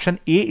 So option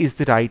A is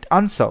the right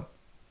answer.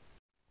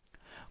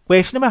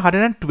 Question number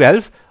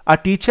 112, a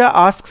teacher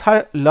asks her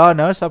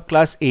learners of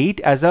class 8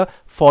 as a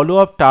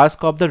follow-up task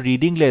of the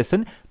reading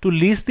lesson to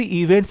list the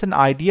events and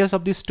ideas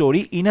of the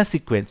story in a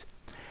sequence.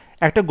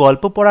 একটা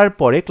গল্প পড়ার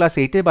পরে class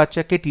 8-এর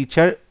বাচ্চাকে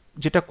teacher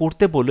যেটা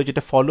করতে বললো,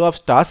 যেটা follow up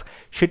task,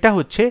 সেটা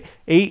হচ্ছে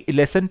এই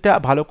লেসনটা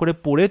ভালো করে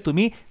পড়ে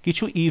তুমি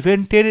কিছু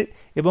ইভেন্টের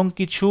এবং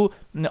কিছু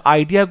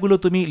আইডিয়াগুলো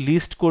তুমি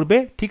লিস্ট করবে,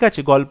 ঠিক আছে,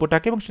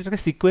 গল্পটাকে, এবং সেটাকে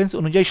সিকোয়েন্স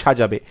অনুযায়ী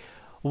সাজাবে।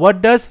 What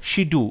does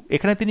she do?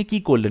 এখানে তিনি কি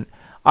করলেন?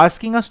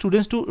 Asking R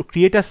students to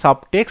create a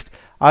subtext,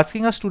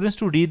 asking R students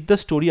to read the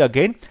story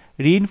again,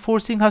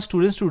 reinforcing R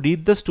students to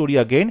read the story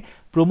again,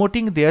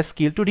 promoting there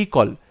skill to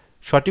recall.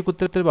 সঠিক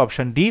উত্তর হবে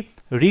option D,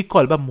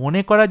 recall বা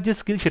মনে করার যে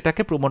skill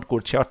সেটাকে promote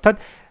করছে। অর্থাৎ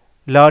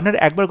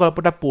লার্নার একবার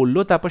গল্পটা পড়লো,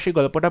 তারপর সেই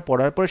গল্পটা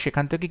পড়ার পর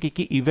সেখান থেকে কী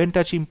কী ইভেন্ট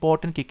আছে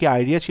ইম্পর্টেন্ট, কী কী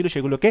আইডিয়া ছিল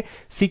সেগুলোকে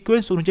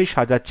সিকোয়েন্স অনুযায়ী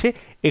সাজাচ্ছে।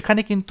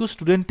 এখানে কিন্তু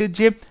স্টুডেন্টের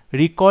যে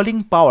রিকলিং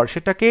পাওয়ার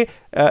সেটাকে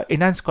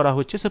এনহ্যান্স করা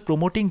হচ্ছে। So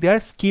promoting there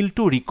skill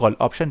to recall,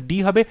 option D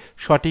হবে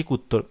সঠিক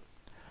উত্তর।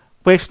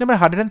 Question number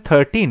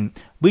 113,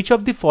 which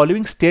of the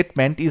following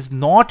statement is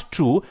not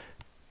true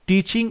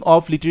teaching of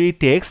literary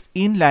text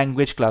in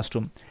language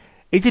classroom?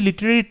 এই যে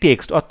লিটারেরি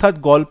টেক্সট অর্থাৎ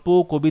গল্প,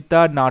 কবিতা,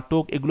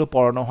 নাটক এগুলো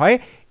পড়ানো হয়,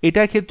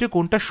 এটার ক্ষেত্রে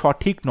কোনটা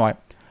সঠিক নয়?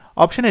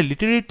 Option A,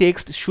 literary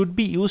text should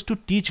be use to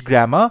teach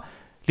grammar,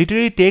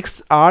 literary text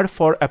R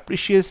for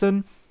appreciation,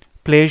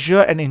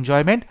 pleasure and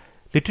enjoyment,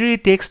 literary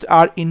text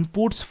R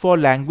inputs for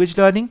language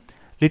learning,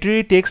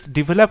 literary text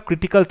develop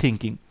critical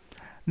thinking.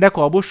 দেখো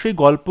অবশ্যই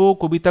গল্প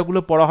কবিতাগুলো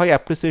পড়া হয়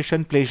অ্যাপ্রিসিয়েশন,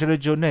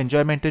 প্লেজারের জন্য,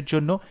 এনজয়মেন্টের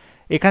জন্য।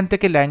 এখান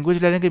থেকে ল্যাঙ্গুয়েজ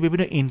লার্নিংয়ের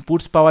বিভিন্ন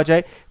ইনপুটস পাওয়া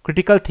যায়,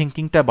 ক্রিটিক্যাল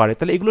থিঙ্কিংটা বাড়ে।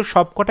 তাহলে এগুলো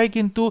সবকটাই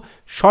কিন্তু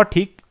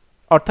সঠিক,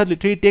 অর্থাৎ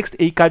লিটারেরি টেক্সট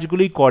এই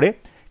কাজগুলোই করে,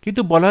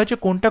 কিন্তু বলা হয়েছে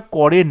কোনটা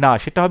করে না,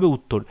 সেটা হবে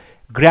উত্তর।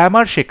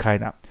 গ্রামার শেখায়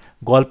না,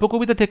 গল্প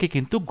কবিতা থেকে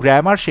কিন্তু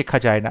গ্রামার শেখা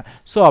যায় না।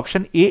 So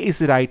option A is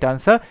the right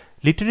answer.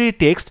 Literary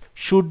text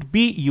should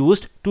be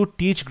used to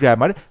teach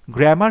grammar.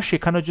 Grammar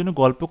শেখানোর জন্য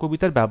গল্প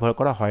কবিতার ব্যবহার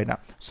করা হয় না।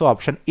 So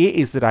option A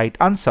is the right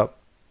answer.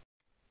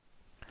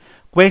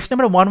 Question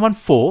number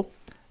 114.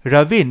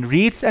 Ravin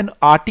reads an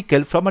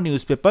article from a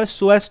newspaper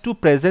so as to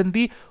present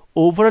the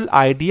overall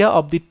idea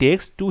of the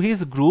text to his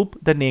group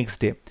the next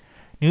day.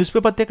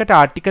 Newspaper থেকে একটা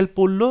article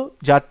পড়লো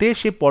যাতে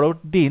সে পরের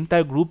দিন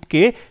তার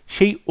গ্রুপকে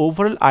সেই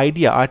overall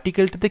idea,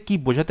 আর্টিকেলটাতে কি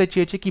বোঝাতে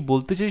চেয়েছে, কি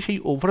বলতে চেয়েছে, সেই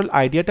ওভারঅল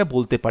আইডিয়াটা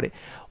বলতে পারে।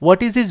 What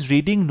is is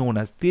reading known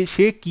as,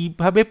 সে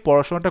কীভাবে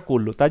পড়াশোনাটা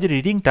করলো, তার যে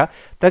রিডিংটা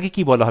তাকে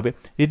কি বলা হবে?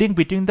 Reading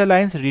between the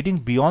lines, reading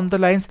beyond the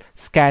lines,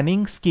 scanning,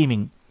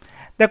 skimming.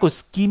 দেখো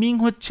স্কিমিং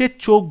হচ্ছে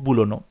চোখ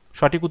বুলোনো,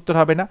 সঠিক উত্তর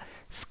হবে না।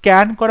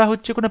 স্ক্যান করা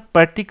হচ্ছে কোনো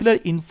পার্টিকুলার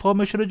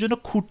ইনফরমেশনের জন্য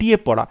খুঁটিয়ে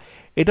পড়া,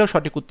 এটাও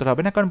সঠিক উত্তর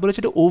হবে না, কারণ বলেছে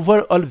এটা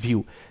ওভারঅল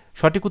ভিউ।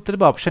 সঠিক উত্তর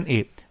হবে option A.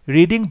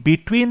 Reading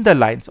between the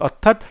lines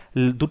অর্থাৎ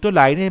দুটো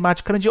লাইনের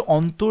মাঝখানে যে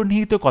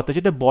অন্তর্নিহিত কথা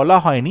যেটা বলা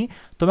হয়নি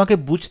তোমাকে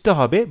বুঝতে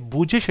হবে,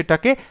 বুঝে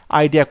সেটাকে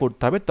আইডিয়া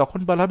করতে হবে, তখন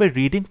বলা হবে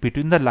reading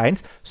between the lines.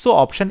 So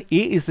option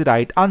A is the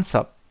right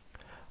answer.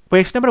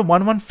 Question number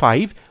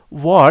 115.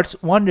 Words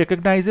one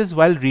রেকগনাইজেস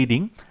while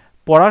reading,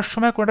 পড়ার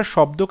সময় কোনো একটা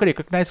শব্দকে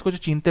রেকগনাইজ করছো,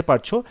 চিনতে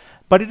পারছো,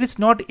 but it is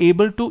not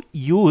able to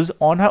use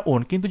on her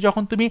own, কিন্তু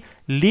যখন তুমি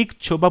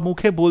লিখছো বা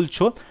মুখে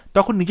বলছো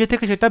তখন নিজে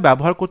থেকে সেটা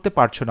ব্যবহার করতে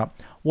পারছো না।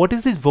 What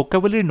is this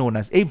vocabulary known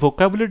as, এই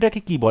ভোকাবুলারিটাকে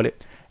কি বলে?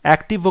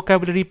 Active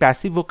vocabulary,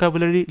 passive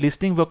vocabulary,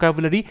 listening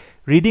vocabulary,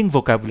 reading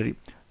vocabulary.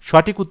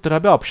 সঠিক উত্তর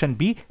হবে option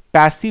B,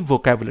 passive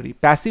vocabulary.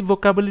 Passive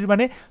vocabulary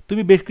মানে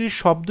তুমি বেশ কিছু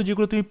শব্দ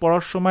যেগুলো তুমি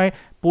পড়ার সময়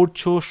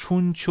পড়ছো,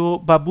 শুনছো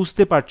বা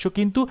বুঝতে পারছো,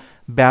 কিন্তু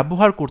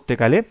ব্যবহার করতে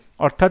গেলে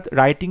অর্থাৎ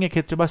রাইটিংয়ের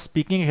ক্ষেত্রে বা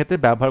স্পিকিংয়ের ক্ষেত্রে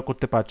ব্যবহার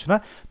করতে পারছো না,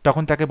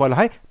 তখন তাকে বলা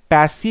হয়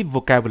passive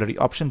vocabulary.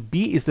 Option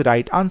B is the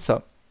right answer.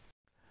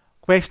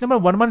 Question number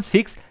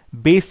 116.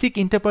 Basic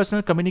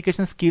interpersonal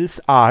communication skills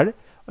আর,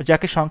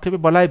 যাকে সংক্ষেপে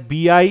বলা হয়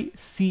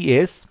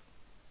BICS.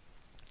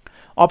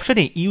 Option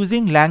A,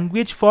 using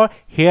language for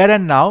here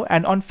and now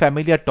and on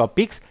familiar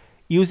topics,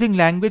 using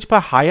language for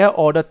higher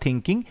order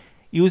thinking,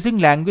 using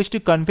language to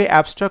convey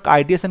abstract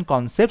ideas and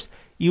concepts,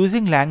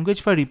 using language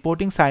for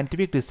reporting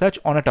scientific research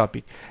on a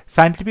topic.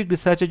 Scientific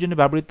রিসার্চের জন্য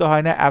ব্যবহৃত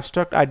হয় না,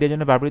 abstract আইডিয়ার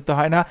জন্য ব্যবহৃত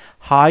হয় না,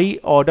 হাই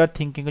অর্ডার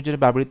থিঙ্কিংয়ের জন্য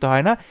ব্যবহৃত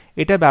হয় না,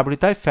 এটা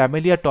ব্যবহৃত হয়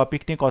ফ্যামিলিয়ার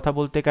টপিক নিয়ে কথা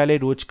বলতে গেলে,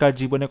 রোজকার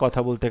জীবনে কথা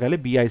বলতে গেলে,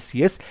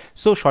 BICS।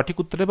 সো সঠিক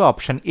উত্তর হবে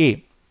option A.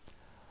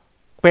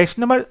 Question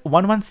number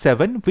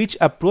 117. Which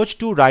approach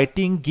to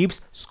writing gives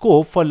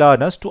scope for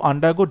learners to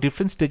undergo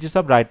different stages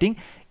of writing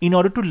in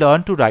order to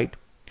learn to write?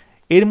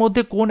 এর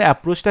মধ্যে কোন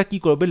অ্যাপ্রোচটা কি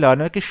করবে?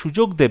 লার্নারকে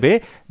সুযোগ দেবে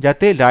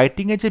যাতে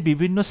রাইটিংয়ে যে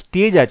বিভিন্ন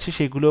স্টেজ আছে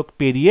সেগুলো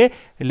পেরিয়ে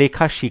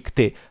লেখা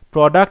শিখতে।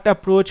 Product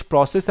approach,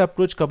 process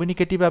approach,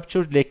 communicative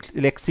approach,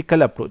 lexical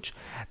approach.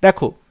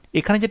 দেখো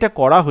এখানে যেটা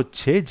করা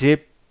হচ্ছে যে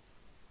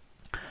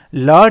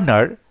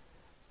লার্নার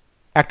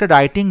একটা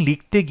রাইটিং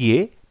লিখতে গিয়ে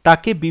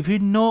তাকে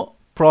বিভিন্ন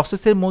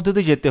প্রসেসের মধ্যে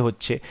দিয়ে যেতে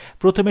হচ্ছে।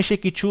 প্রথমে সে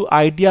কিছু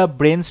আইডিয়া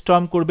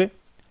ব্রেনস্টর্ম করবে,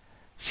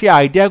 সে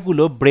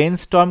আইডিয়াগুলো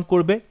ব্রেনস্টর্ম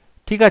করবে,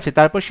 ঠিক আছে,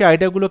 তারপর সে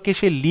আইডিয়াগুলোকে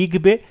সে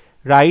লিখবে,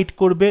 রাইট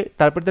করবে,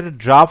 তারপর তার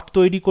ড্রাফট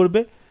তৈরি করবে,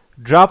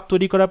 ড্রাফট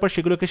তৈরি করার পর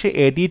সেগুলোকে সে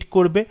এডিট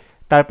করবে,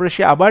 তারপরে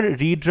সে আবার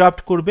রিড্রাফট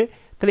করবে।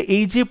 তাহলে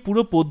এই যে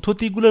পুরো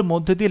পদ্ধতিগুলোর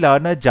মধ্যে দিয়ে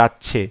লার্নার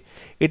যাচ্ছে,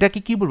 এটাকে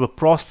কি বলবো?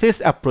 প্রসেস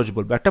অ্যাপ্রোচ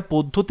বলবো। একটা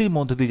পদ্ধতির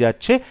মধ্যে দিয়ে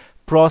যাচ্ছে,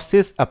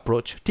 প্রসেস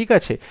অ্যাপ্রোচ, ঠিক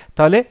আছে।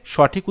 তাহলে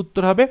সঠিক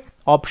উত্তর হবে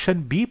অপশন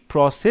বি,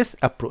 প্রসেস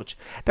অ্যাপ্রোচ।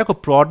 দেখো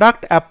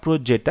প্রোডাক্ট অ্যাপ্রোচ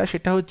যেটা,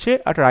 সেটা হচ্ছে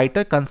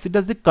writer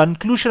considers the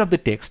conclusion of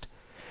the text,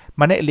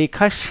 মানে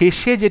লেখার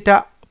শেষে যেটা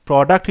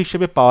প্রোডাক্ট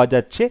হিসেবে পাওয়া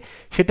যাচ্ছে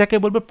সেটাকে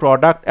বলবে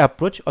প্রোডাক্ট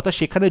অ্যাপ্রোচ। অর্থাৎ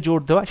সেখানে জোর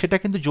দেওয়া, সেটা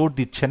কিন্তু জোর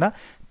দিচ্ছে না,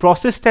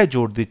 প্রসেসটায়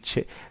জোর দিচ্ছে,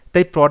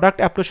 তাই প্রোডাক্ট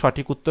অ্যাপ্রোচ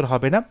সঠিক উত্তর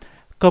হবে না।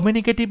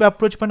 কমিউনিকেটিভ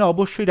অ্যাপ্রোচ মানে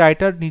অবশ্যই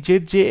রাইটার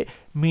নিজের যে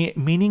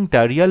মিনিংটা,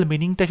 রিয়াল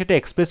মিনিংটা সেটা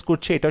এক্সপ্রেস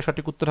করছে, এটাও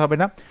সঠিক উত্তর হবে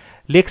না।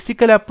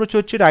 লেক্সিক্যাল অ্যাপ্রোচ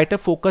হচ্ছে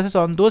writer focuses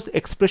on those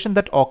expression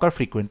that ochre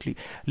frequently,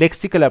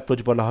 lexical approach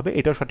বলা হবে,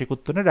 এটাও সঠিক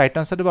উত্তর না। রাইট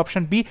আনসার হবে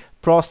option B,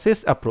 process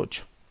approach.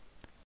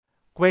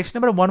 Question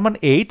number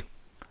 118.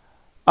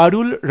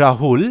 Arul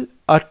Rahul,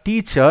 a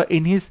teacher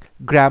in his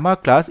grammar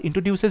class,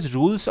 introduces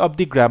rules of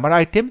the grammar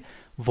item,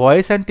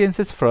 voice and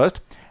tenses first,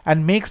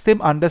 and makes them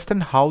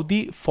understand how the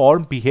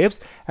form behaves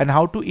and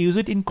how to use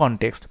it in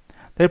context.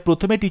 তাই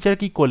প্রথমে teacher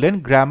কি করলেন?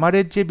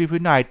 গ্রামারের যে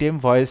বিভিন্ন item,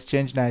 voice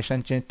change, narration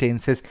change,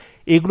 tenses,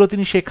 এগুলো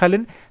তিনি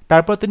শেখালেন।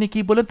 তারপর তিনি কি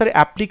বললেন? তার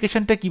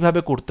অ্যাপ্লিকেশনটা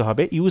কিভাবে করতে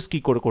হবে, ইউজ কি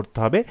করে করতে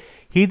হবে।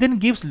 হি দেন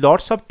gives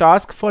lots of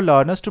task for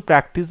learners two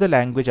practice the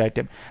language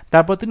item.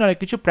 তারপর তিনি অনেক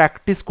কিছু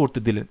প্র্যাকটিস করতে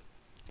দিলেন।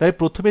 তাই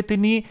প্রথমে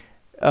তিনি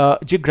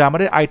যে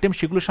গ্রামারের আইটেম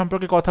সেগুলো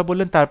সম্পর্কে কথা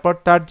বললেন, তারপর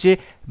তার যে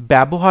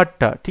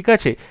ব্যবহারটা, ঠিক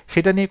আছে,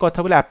 সেটা নিয়ে কথা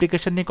বলে,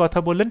 অ্যাপ্লিকেশন নিয়ে কথা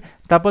বললেন,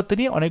 তারপর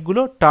তিনি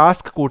অনেকগুলো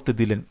টাস্ক করতে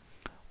দিলেন।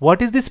 What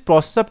is this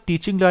process of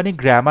teaching learning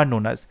grammar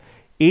known as?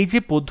 এই যে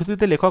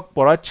পদ্ধতিতে লেখক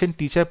পড়াচ্ছেন,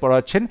 টিচার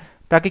পড়াচ্ছেন,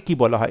 তাকে কি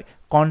বলা হয়?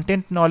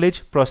 Content knowledge,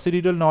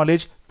 procedural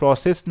knowledge,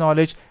 process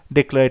knowledge,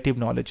 declarative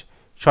knowledge.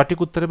 সঠিক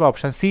উত্তর হবে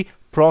অপশান সি,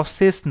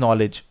 প্রসেস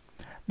নলেজ।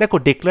 দেখো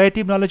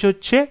ডিক্লারেটিভ নলেজ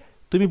হচ্ছে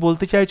তুমি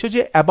বলতে চাইছো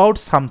যে অ্যাবাউট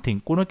সামথিং,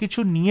 কোনো কিছু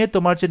নিয়ে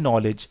তোমার যে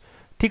নলেজ,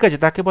 ঠিক আছে,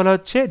 তাকে বলা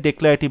হচ্ছে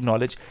ডেক্লারেটিভ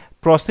নলেজ।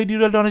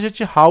 প্রসিডিউরাল নলেজ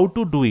হচ্ছে how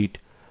to do it,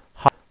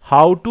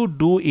 how to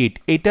do it,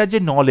 এটা যে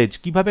নলেজ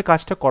কিভাবে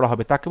কাজটা করা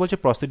হবে তাকে বলছে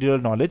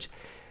প্রসিডিউরাল নলেজ।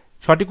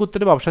 সঠিক উত্তর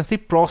হবে option C,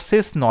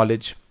 process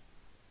knowledge.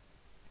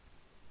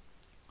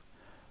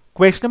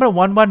 Question number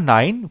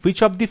 119,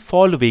 which of the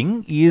following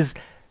is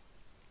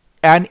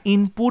an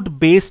input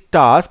based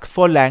task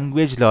for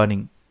language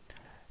learning?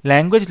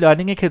 Language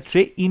learning এর ক্ষেত্রে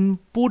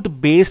ইনপুট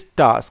বেসড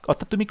টাস্ক,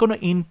 অর্থাৎ তুমি কোনো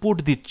ইনপুট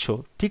দিচ্ছ,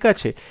 ঠিক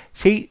আছে,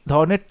 সেই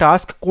ধরনের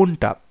টাস্ক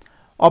কোনটা?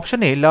 Option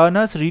A,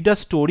 learners read a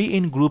story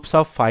in groups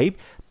of 5,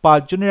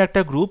 5 জনের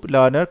একটা গ্রুপ,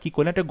 লার্নার কি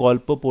করলেন, একটা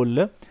গল্প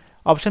পড়লো।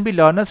 Option B,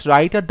 learners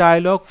write a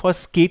dialogue for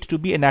skit two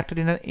B enacted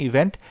in an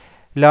event,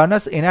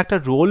 learners enact a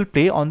role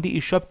play on the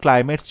issue of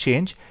climate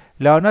change,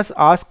 learners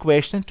ask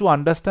questions to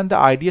understand the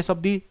ideas of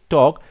the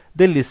talk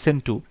they listen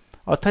to।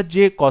 অর্থাৎ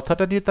যে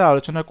কথাটা নিয়ে তারা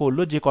আলোচনা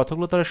করলো, যে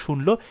কথাগুলো তারা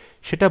শুনলো,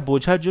 সেটা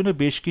বোঝার জন্য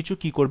বেশ কিছু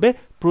কি করবে,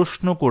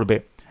 প্রশ্ন করবে।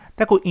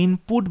 দেখো,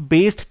 ইনপুট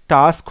বেসড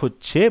টাস্ক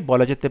হচ্ছে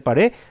বলা যেতে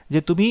পারে যে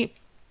তুমি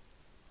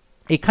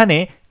এখানে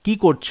কি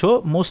করছো,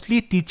 মোস্টলি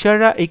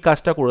টিচাররা এই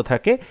কাজটা করে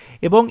থাকে,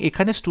 এবং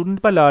এখানে স্টুডেন্ট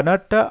বা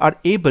লার্নারটা আর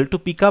able to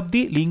pick up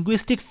the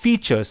linguistic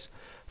features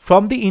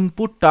from the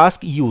input task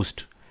used.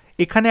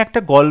 এখানে একটা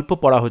গল্প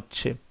পড়া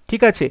হচ্ছে,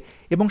 ঠিক আছে,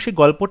 এবং সেই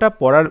গল্পটা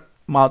পড়ার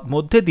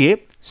মধ্যে দিয়ে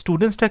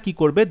স্টুডেন্টসরা কি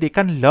করবে, they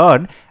can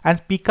learn and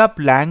pick up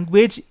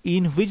language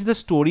in which the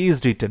story is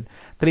written.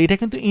 তাহলে এটা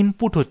কিন্তু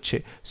ইনপুট হচ্ছে।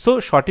 সো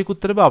সঠিক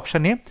উত্তর হবে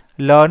option A,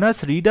 learners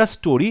read a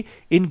story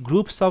in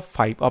groups of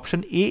 5। Option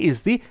A is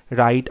the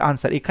right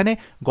answer. এখানে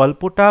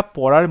গল্পটা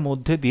পড়ার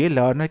মধ্যে দিয়ে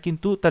লার্নার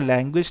কিন্তু তার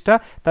ল্যাঙ্গুয়েজটা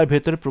তার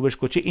ভেতরে প্রবেশ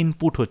করছে,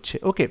 ইনপুট হচ্ছে।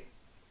 ওকে,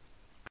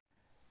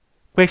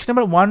 question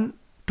number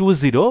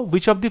 120,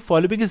 which of the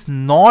following is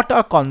not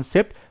a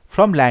concept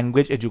from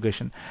language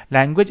education?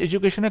 Language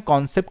এডুকেশনের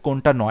কনসেপ্ট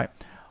কোনটা নয়?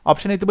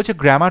 অপশন এতে বলছে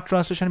grammar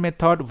translation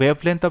method,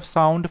 wavelength of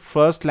sound,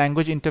 first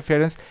language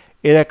interference,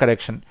 error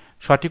correction.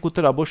 সঠিক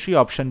উত্তর অবশ্যই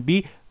option B,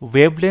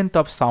 wavelength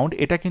of sound.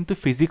 এটা কিন্তু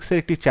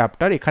ফিজিক্সের একটি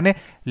চ্যাপ্টার, এখানে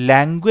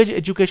ল্যাঙ্গুয়েজ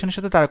এডুকেশনের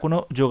সাথে তার কোনো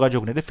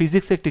যোগাযোগ নেই, এটা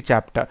ফিজিক্সের একটি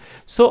chapter.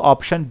 So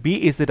option B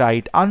is the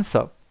right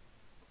answer.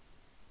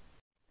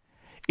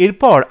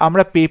 এরপর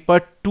আমরা পেপার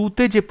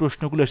 2তে যে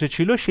প্রশ্নগুলো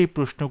এসেছিল সেই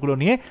প্রশ্নগুলো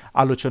নিয়ে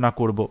আলোচনা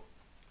করব।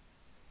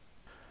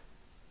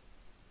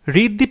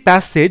 Read the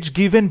passage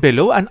given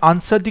below and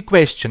answer the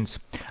questions.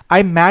 I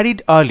married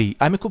early.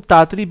 আমি খুব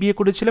তাড়াতাড়ি বিয়ে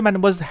করেছিলাম and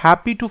was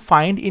happy to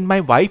find in my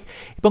wife,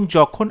 এবং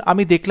যখন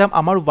আমি দেখলাম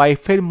আমার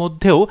ওয়াইফের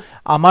মধ্যেও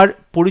আমার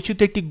পরিচিত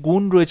একটি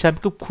গুণ রয়েছে, আমি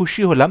খুব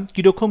খুশি হলাম।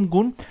 কীরকম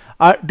গুণ?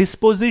 আর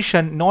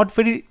disposition not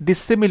very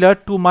dissimilar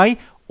to my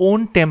own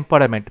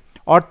temperament,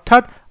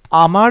 অর্থাৎ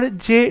আমার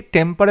যে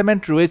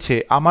টেম্পারামেন্ট রয়েছে,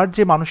 আমার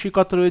যে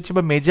মানসিকতা রয়েছে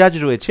বা মেজাজ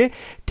রয়েছে,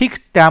 ঠিক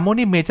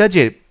তেমনই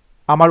মেজাজের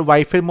আমার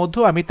ওয়াইফের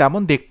মধ্যেও আমি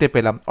তেমন দেখতে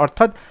পেলাম।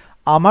 অর্থাৎ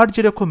আমার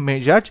যেরকম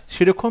মেজাজ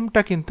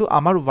সেরকমটা কিন্তু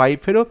আমার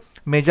ওয়াইফেরও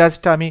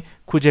মেজাজটা আমি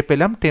খুঁজে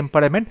পেলাম,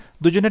 টেম্পারামেন্ট,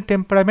 দুজনের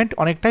টেম্পারামেন্ট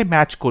অনেকটাই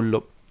ম্যাচ করলো।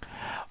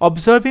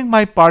 Observing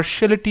my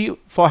partiality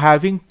for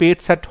having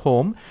pets at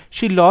home,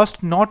 she lost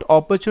not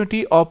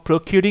opportunity of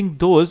procuring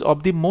those of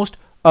the most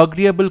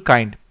agreeable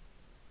kind.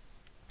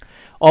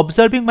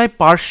 Observing my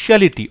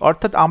partiality,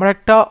 অর্থাৎ আমার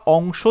একটা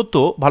অংশ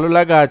তো ভালো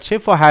লাগা আছে,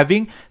 for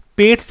having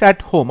pets at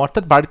home,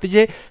 অর্থাৎ বাড়িতে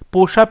যে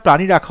পোষা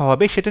প্রাণী রাখা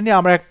হবে সেটা নিয়ে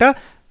আমার একটা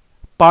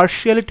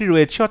পার্শিয়ালিটি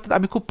রয়েছে, অর্থাৎ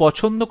আমি খুব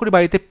পছন্দ করি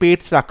বাড়িতে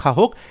পেটস রাখা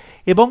হোক।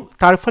 এবং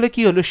তার ফলে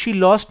কি হলো, শি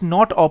লস্ট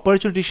নট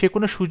অপরচুনিটি, সে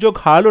কোনো সুযোগ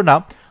হারালো না,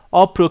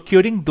 of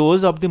procuring those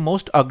of the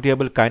most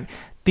অ্যাগ্রিয়েবল kind.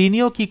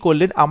 তিনিও কি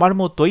করলেন, আমার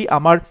মতোই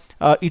আমার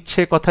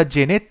ইচ্ছের কথা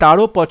জেনে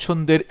তারও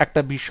পছন্দের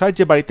একটা বিষয়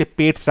যে বাড়িতে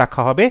পেটস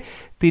রাখা হবে,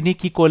 তিনি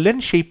কি করলেন,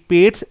 সেই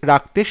পেটস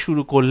রাখতে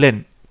শুরু করলেন।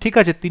 ঠিক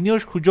আছে, তিনিও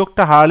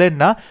সুযোগটা হারালেন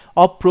না,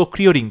 অফ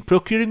প্রকিউরিং।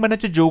 প্রকিউরিং মানে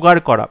হচ্ছে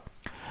জোগাড় করা।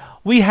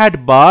 We had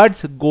birds,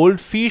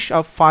 goldfish,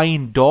 a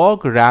fine dog,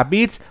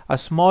 rabbits, a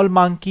small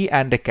monkey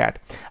and a cat.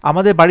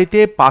 আমাদের বাড়িতে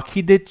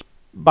পাখিদের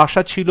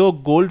বাসা ছিল,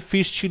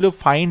 গোল্ডফিশ ছিল,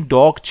 ফাইন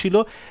ডগ ছিল,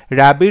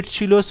 র্যাবিট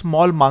ছিল,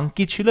 স্মল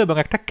মাঙ্কি ছিল এবং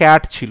একটা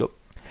ক্যাট ছিল।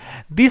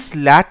 This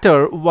latter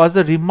was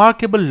a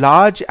remarkable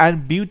large and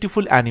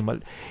beautiful animal.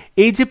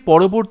 এই যে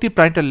পরবর্তী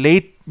প্রাণীটা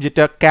লেট,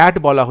 যেটা ক্যাট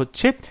বলা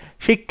হচ্ছে,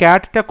 সেই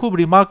ক্যাটটা খুব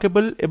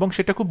রিমার্কেবল এবং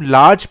সেটা খুব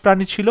লার্জ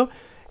প্রাণী ছিল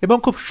এবং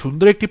খুব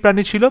সুন্দর একটি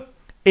প্রাণী ছিল।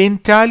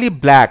 Entirely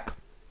black,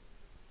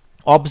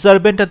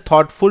 অবজারভেন্ট and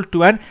thoughtful to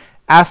an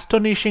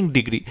astonishing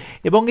degree.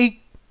 এবং এই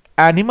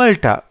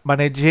অ্যানিমালটা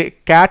মানে যে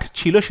ক্যাট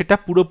ছিল সেটা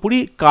পুরোপুরি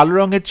কালো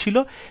রঙের ছিল,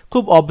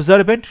 খুব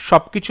অবজারভেন্ট,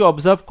 সব কিছু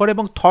অবজার্ভ করে,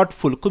 এবং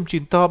থটফুল, খুব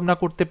চিন্তাভাবনা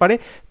করতে পারে,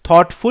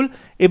 থটফুল,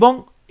 এবং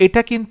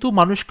এটা কিন্তু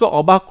মানুষকে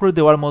অবাক করে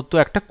দেওয়ার মতো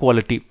একটা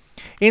quality.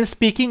 In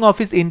speaking of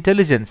his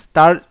intelligence,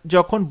 তার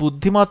যখন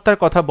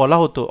বুদ্ধিমত্তার কথা বলা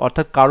হতো,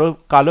 অর্থাৎ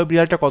কালো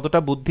বিড়ালটা কতটা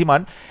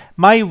বুদ্ধিমান,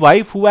 my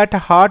wife who at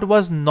heart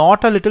was not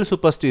a little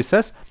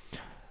superstitious,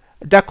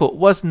 দেখো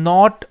was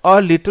not a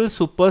little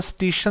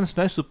superstitions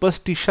নয়,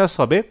 সুপারস্টিশাস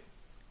হবে।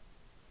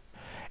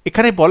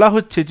 এখানে বলা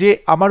হচ্ছে যে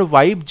আমার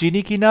ওয়াইফ,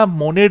 যিনি কিনা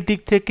মনের দিক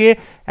থেকে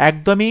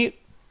একদমই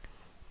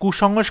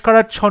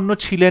কুসংস্কারাচ্ছন্ন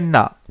ছিলেন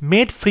না,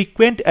 made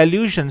frequent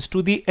অ্যালিউশনস to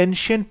the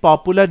ancient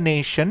popular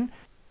nation,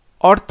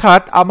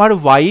 অর্থাৎ আমার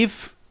ওয়াইফ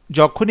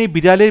যখনই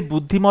বিড়ালের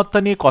বুদ্ধিমত্তা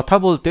নিয়ে কথা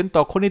বলতেন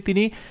তখনই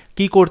তিনি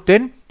কি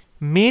করতেন,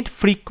 made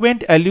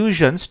frequent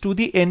অ্যালিউশনস to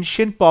the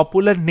ancient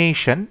popular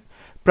nation,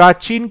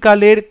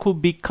 প্রাচীনকালের খুব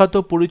বিখ্যাত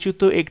পরিচিত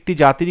একটি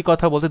জাতির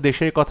কথা বলতেন,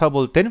 দেশের কথা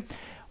বলতেন,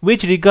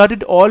 which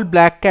regarded all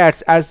black cats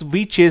as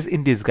witches in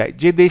disguise,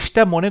 যে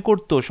দেশটা মনে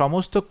করত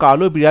সমস্ত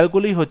কালো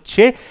বিড়ালগুলি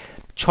হচ্ছে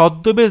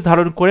ছদ্মবেশ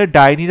ধারণ করে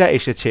ডাইনিরা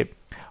এসেছে।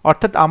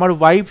 অর্থাৎ আমার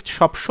ওয়াইফ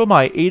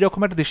সবসময় এইরকম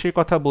একটা দেশের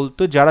কথা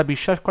বলতো যারা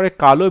বিশ্বাস করে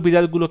কালো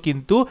বিড়ালগুলো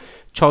কিন্তু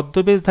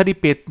ছদ্মবেশধারী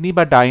পেতনি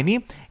বা ডাইনি,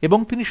 এবং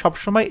তিনি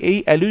সবসময় এই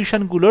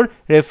অ্যালিউশনগুলোর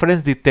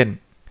রেফারেন্স দিতেন।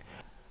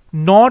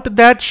 Not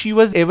that she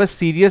was ever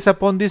serious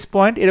আপন দিস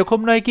পয়েন্ট, এরকম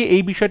নয় কি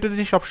এই বিষয়টা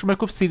তিনি সবসময়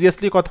খুব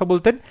সিরিয়াসলি কথা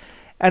বলতেন।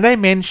 And I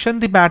mention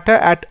the matter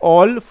at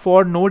all for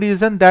no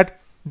reason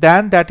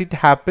than that it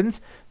happens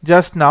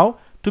just now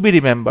to be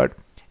remembered,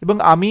 এবং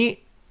আমি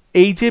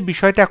এই যে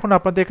বিষয়টা এখন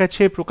আপনাদের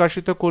কাছে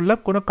প্রকাশিত করলাম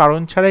কোনো কারণ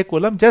ছাড়াই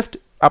করলাম, জাস্ট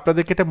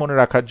আপনাদেরকে এটা মনে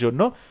রাখার জন্য।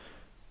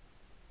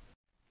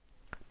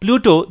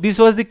 Pluto, this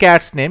was the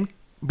cats name,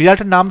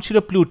 বিড়ালটার নাম ছিল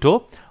Pluto,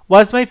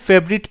 was my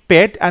favourite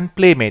pet and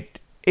playmate,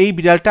 এই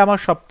বিড়ালটা আমার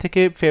সব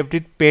থেকে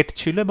ফেভারিট পেট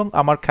ছিল এবং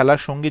আমার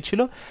খেলার সঙ্গী ছিল।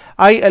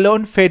 আই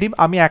অ্যালোন ফেড হিম,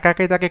 আমি একা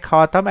একাই তাকে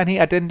খাওয়াতাম। And he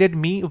attended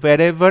me war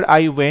ever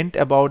I went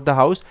about the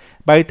house,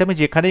 বাড়িতে আমি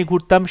যেখানেই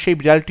ঘুরতাম সেই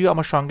বিড়ালটিও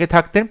আমার সঙ্গে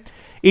থাকতেন।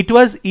 ইট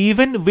ওয়াজ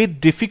even with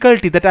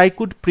difficulty that I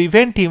could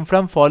prevent him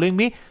from following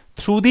me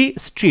through the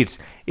streets,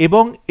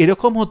 এবং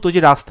এরকম হতো যে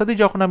রাস্তা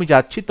দিয়ে যখন আমি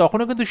যাচ্ছি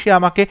তখনও কিন্তু সে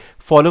আমাকে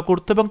ফলো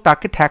করতো এবং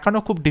তাকে ঠেকানো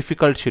খুব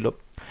ডিফিকাল্ট ছিল।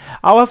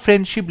 Our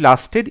friendship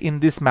lasted in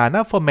this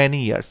manner for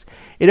many years,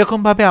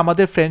 এরকমভাবে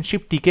আমাদের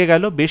ফ্রেন্ডশিপ টিকে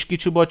গেল বেশ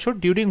কিছু বছর।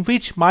 During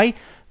which my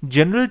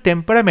general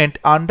temperament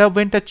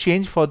আন্ডারওয়েন্ট a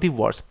change for the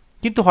ওয়ার্স,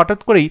 কিন্তু হঠাৎ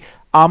করেই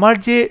আমার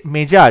যে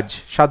মেজাজ,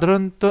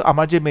 সাধারণত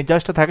আমার যে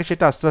মেজাজটা থাকে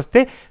সেটা আস্তে আস্তে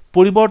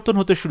পরিবর্তন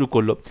হতে শুরু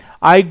করলো।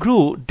 I grew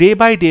day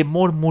by day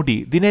more moody,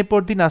 দিনের পর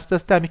দিন আস্তে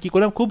আস্তে আমি কি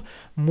করলাম, খুব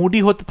মুডি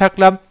হতে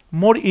থাকলাম।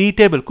 মোর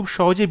ইরিটেবল, খুব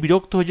সহজে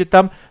বিরক্ত হয়ে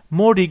যেতাম।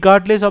 মোর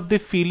regardless of the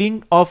feeling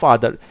of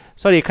other,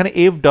 sorry এখানে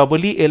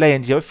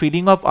FEELING হবে,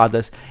 ফিলিং অফ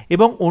আদার্স,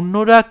 এবং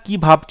অন্যরা কি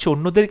ভাবছে,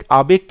 অন্যদের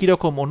আবেগ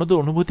কীরকম,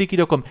 অন্যদের অনুভূতি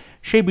কীরকম,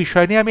 সেই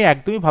বিষয় নিয়ে আমি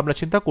একদমই ভাবনা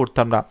চিন্তা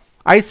করতাম না।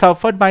 I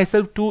suffered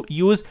myself to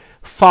use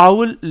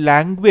foul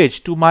language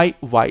to my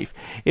wife,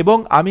 এবং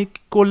আমি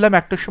করলাম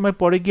একটা সময়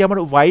পরে গিয়ে আমার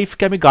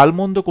ওয়াইফকে আমি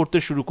গালমন্দ করতে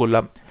শুরু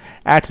করলাম।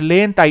 At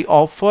length I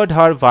offered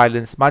her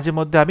violence, মাঝে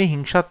মধ্যে আমি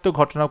হিংসাত্মক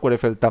ঘটনা করে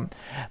ফেলতাম।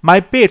 মাই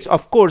pets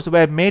of course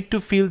war made to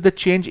feel the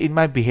change in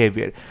my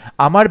behaviour,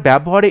 আমার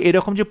ব্যবহারে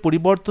এরকম যে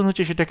পরিবর্তন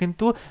হচ্ছে সেটা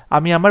কিন্তু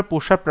আমি আমার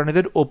পোষা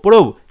প্রাণীদের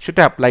ওপরেও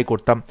সেটা অ্যাপ্লাই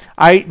করতাম।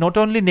 I not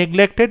only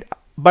neglected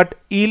but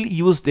ill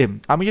use them,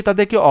 আমি যে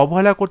তাদেরকে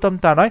অবহেলা করতাম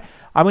তা নয়,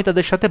 আমি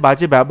তাদের সাথে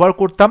বাজে ব্যবহার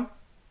করতাম।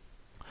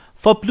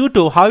 For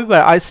Pluto, however,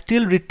 I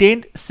still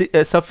retained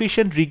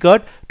sufficient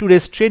regard to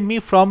restrain me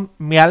from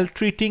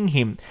maltreating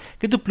him.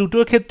 কিন্তু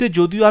প্লুটোর ক্ষেত্রে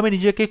যদিও আমি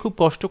নিজেকে খুব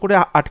কষ্ট করে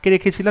আটকে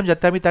রেখেছিলাম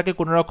যাতে আমি তাকে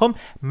কোনো রকম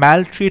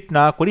ম্যালট্রিট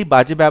না করি,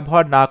 বাজে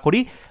ব্যবহার না করি,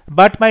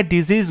 বাট মাই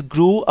ডিজিজ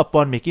গ্রু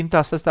আপন মি, কিন্তু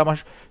আস্তে আস্তে আমার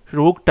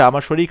রোগটা,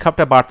 আমার শরীর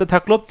খাপটা বাড়তে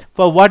থাকলো।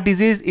 For what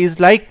disease is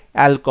like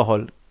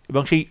alcohol,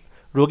 এবং সেই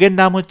রোগের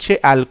নাম হচ্ছে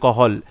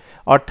অ্যালকোহল,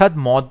 অর্থাৎ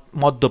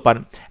মদ্যপান।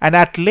 And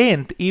at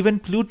length even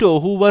Pluto,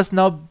 who was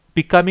now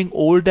becoming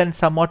old and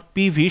somewhat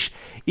peevish,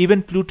 even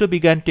Pluto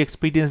began to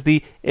experience the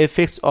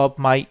effects of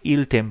my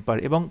ill temper,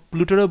 এবং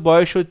প্লুটোরও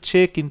বয়স হচ্ছে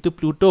কিন্তু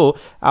প্লুটো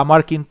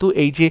আমার কিন্তু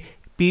এই যে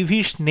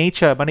পিভিশ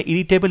নেচার মানে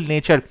ইরিটেবল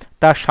নেচার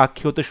তার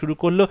সাক্ষী হতে শুরু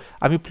করলো।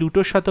 আমি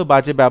প্লুটোর সাথেও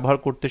বাজে ব্যবহার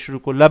করতে শুরু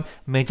করলাম,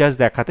 মেজাজ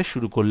দেখাতে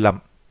শুরু করলাম।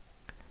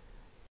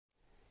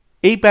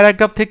 এই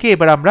প্যারাগ্রাফ থেকে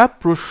এবার আমরা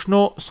প্রশ্ন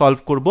সলভ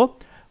করব।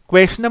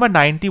 Question number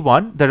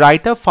 91, the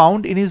writer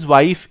found in his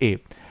wife A,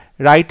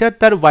 writer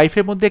তার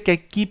ওয়াইফের মধ্যে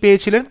কি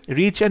পেয়েছিলেন?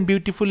 Rich and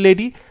beautiful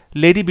lady,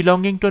 lady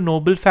belonging to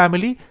noble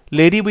family,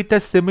 lady with a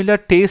similar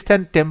test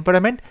and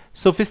temperament,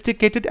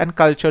 sophisticated and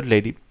cultured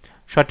lady.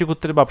 সঠিক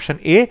উত্তর হবে option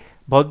A,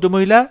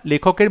 ভদ্রমহিলা,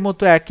 লেখকের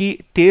মতো একই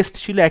টেস্ট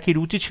ছিল, একই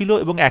রুচি ছিল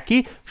এবং একই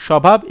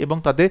স্বভাব এবং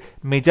তাদের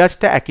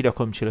মেজাজটা একই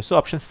রকম ছিল। সো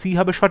অপশন সি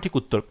হবে সঠিক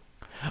উত্তর।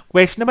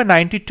 Question number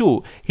 92,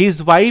 his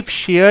wife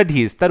shared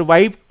his, তার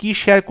ওয়াইফ কি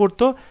শেয়ার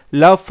করতো?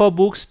 Love for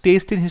books,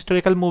 test in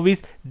historical movies,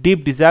 deep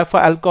desire for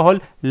alcohol,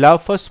 love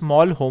for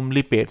small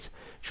homely pets.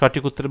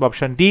 সঠিক উত্তর হবে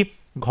অপশন ডি,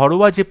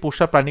 ঘরোয়া যে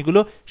পোষা প্রাণীগুলো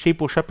সেই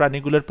পোষা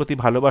প্রাণীগুলোর প্রতি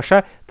ভালোবাসা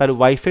তার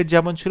ওয়াইফের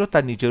যেমন ছিল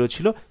তার নিজেরও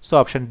ছিল। সো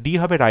অপশন ডি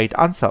হবে right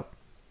answer.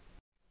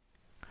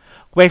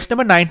 Question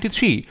number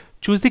 93,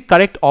 choose the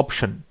correct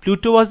option.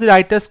 Pluto was the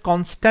writer's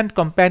constant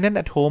companion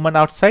at home and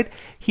outside.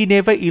 He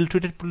never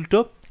ill-treated Pluto.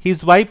 His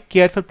wife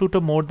cared for Pluto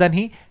more than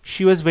he.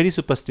 She was very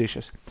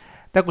superstitious.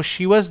 দেখো,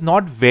 she was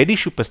not very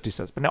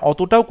superstitious, মানে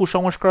অতটাও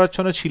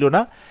কুসংস্কারাচ্ছন্ন ছিল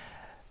না।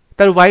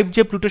 তার wife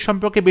যে Pluto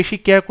সম্পর্কে বেশি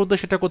care করতো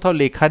সেটা কোথাও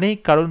লেখা নেই,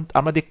 কারণ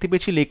আমরা দেখতে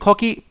পেয়েছি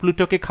লেখকই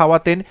প্লুটোকে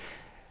খাওয়াতেন।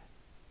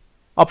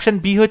 অপশন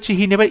বি হচ্ছে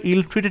he never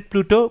ill treated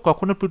Pluto,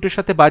 কখনো প্লুটোর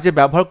সাথে বাজে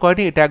ব্যবহার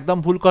করেনি, এটা একদম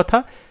ভুল কথা।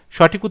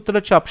 সঠিক উত্তর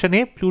হচ্ছে অপশন এ,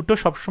 প্লুটো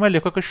সবসময়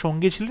লেখকের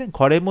সঙ্গী ছিলেন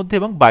ঘরের মধ্যে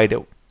এবং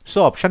বাইরেও। So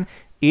option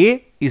A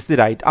is the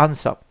right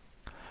answer.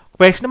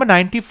 Question number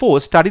 94,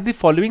 study the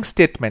following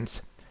statements.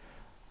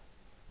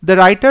 The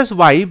writers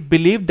wife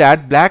believe that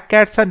black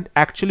cats R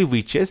actually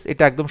witches,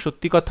 এটা একদম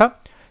সত্যি কথা।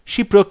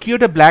 She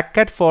প্রকিউরড A black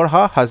cat for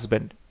her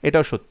husband,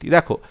 এটাও সত্যি।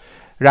 দেখো,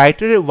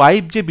 রাইটারের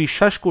ওয়াইফ যে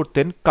বিশ্বাস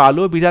করতেন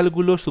কালো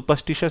বিড়ালগুলো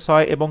সুপারস্টিশাস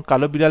হয় এবং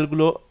কালো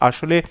বিড়ালগুলো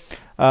আসলে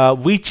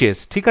উইচেস,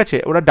 ঠিক আছে,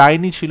 ওরা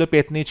ডাইনি ছিল,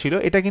 পেতনি ছিল,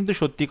 এটা কিন্তু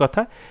সত্যি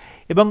কথা।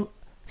 এবং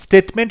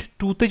স্টেটমেন্ট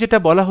 2তে যেটা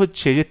বলা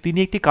হচ্ছে যে তিনি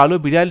একটি কালো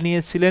বিড়াল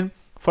নিয়েছিলেন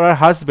ফর আর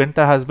হাজব্যান্ড,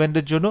 তার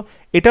হাজব্যান্ডের জন্য,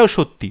 এটাও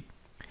সত্যি,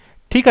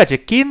 ঠিক আছে।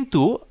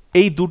 কিন্তু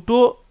এই দুটো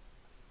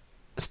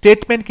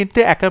স্টেটমেন্ট কিন্তু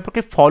একে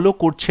অপরকে ফলো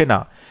করছে না।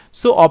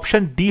 সো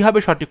অপশন ডি হবে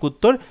সঠিক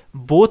উত্তর,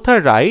 both R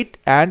right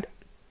and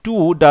 2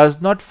 does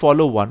not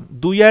follow 1,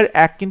 2 আর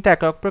 1 কিন্তু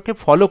একে অপরকে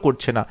ফলো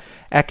করছে না,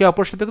 একে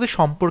অপরের সাথে কিন্তু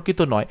সম্পর্কিত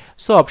নয়।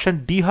 সো অপশন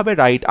ডি হবে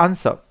right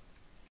answer.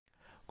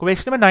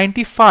 Question number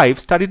 95.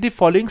 Study the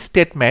following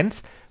statements.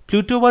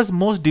 Pluto was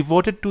most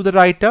devoted to the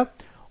writer.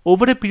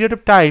 Over a period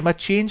of time, a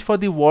change for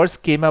the worse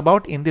came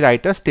about in the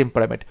writer's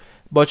temperament.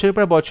 বছরের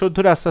পর বছর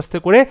ধরে আস্তে আস্তে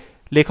করে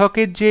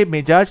লেখকের যে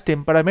মেজাজ,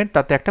 টেম্পারামেন্ট,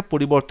 তাতে একটা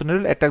পরিবর্তন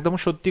এলো, এটা একদম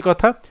সত্যি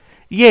কথা।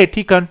 Yet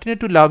he continued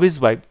to love his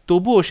wife.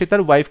 তবুও সে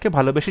তার ওয়াইফকে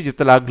ভালোবেসে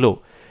যেতে লাগলো।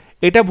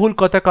 এটা ভুল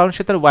কথা, কারণ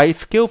সে তার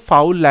ওয়াইফকেও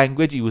ফাউল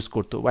ল্যাঙ্গুয়েজ ইউজ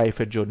করতো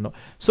ওয়াইফের জন্য।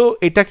 সো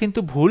এটা কিন্তু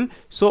ভুল।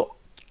 So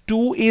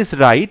 2 is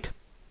right,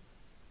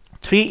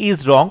 3 is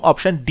wrong.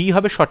 Option D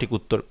হবে সঠিক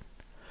উত্তর।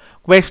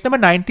 Question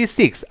number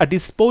 96. A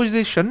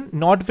disposition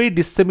not very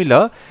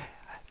dissimilar.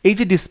 এই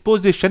যে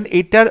disposition,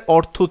 এটার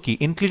অর্থ কি?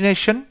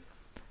 Inclination,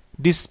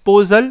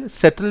 disposal,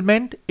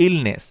 settlement,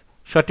 illness.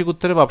 সঠিক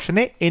উত্তর হবে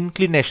অপশনে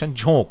inclination,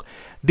 ঝোঁক।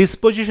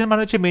 Disposition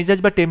মানে হচ্ছে মেজাজ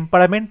বা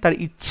টেম্পারামেন্ট, তার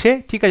ইচ্ছে,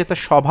 ঠিক আছে,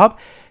 তার স্বভাব।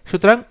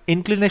 সুতরাং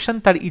inclination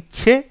তার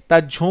ইচ্ছে,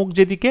 তার ঝোঁক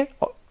যেদিকে,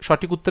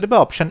 সঠিক উত্তর হবে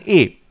option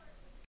A.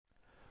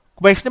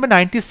 Question number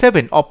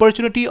 97.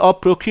 Opportunity of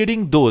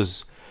procuring those.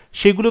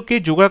 সেগুলোকে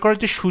জোগাড়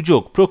করার যে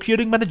সুযোগ,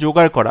 প্রকিউরিং মানে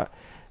জোগাড় করা।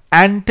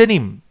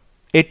 অ্যান্টোনিম,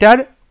 এটার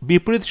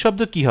বিপরীত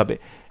শব্দ কি হবে?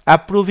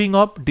 Approving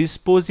of,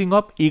 disposing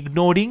of,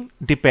 ignoring,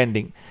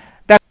 depending.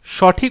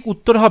 সঠিক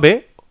উত্তর হবে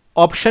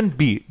অপশন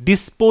বি,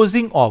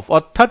 ডিসপোজিং অফ,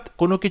 অর্থাৎ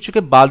কোনো কিছুকে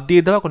বাদ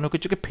দিয়ে দেওয়া, কোনো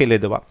কিছুকে ফেলে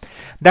দেওয়া।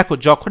 দেখো,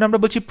 যখন আমরা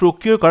বলছি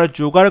প্রকিউর করা,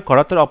 জোগাড়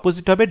করা, তার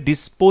অপোজিট হবে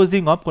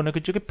ডিসপোজিং অফ, কোনো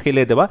কিছুকে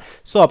ফেলে দেওয়া।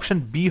 সো অপশন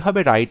বি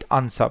হবে right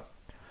answer.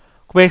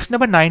 Question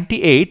number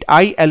 98.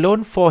 I alone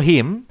for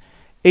him,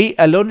 এই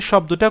অ্যালোন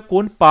শব্দটা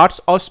কোন পার্টস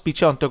অফ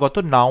স্পিচের অন্তর্গত?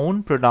 Noun,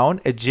 pronoun,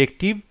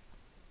 adjective,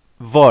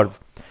 verb.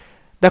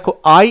 দেখো,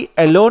 আই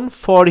অ্যালোন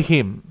ফর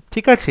হিম,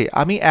 ঠিক আছে,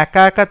 আমি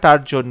একা একা তার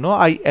জন্য,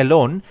 আই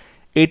অ্যালোন,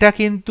 এটা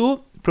কিন্তু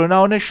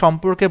প্রোনাউনের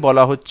সম্পর্কে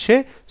বলা হচ্ছে।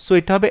 সো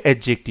এটা হবে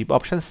অ্যাডজেক্টিভ।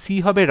 অপশন সি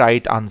হবে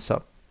right answer.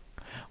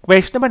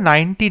 Question number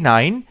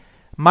 99.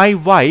 My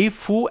wife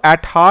who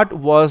at heart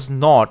was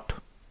not,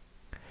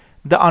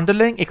 the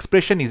underlying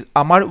expression is,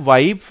 আমার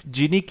ওয়াইফ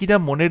যিনি কিনা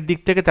মনের দিক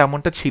থেকে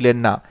তেমনটা ছিলেন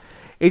না।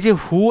 এই যে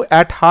হু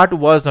অ্যাট হার্ট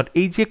ওয়াজ নট,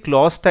 এই যে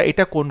ক্লজটা,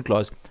 এটা কোন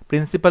ক্লজ?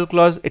 প্রিন্সিপাল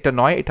ক্লজ এটা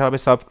নয়, এটা হবে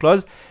sub clause.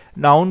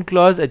 Noun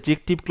clause,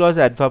 adjective clause,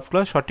 adverb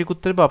clause. সঠিক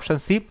উত্তর হবে option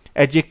C,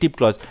 adjective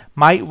clause.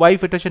 My wife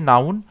এটা হচ্ছে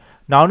নাউন,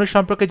 নাউনের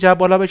সম্পর্কে যা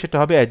বলা হবে সেটা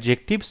হবে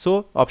অ্যাডজেক্টিভ। সো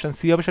অপশন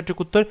সি হবে সঠিক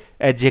উত্তর,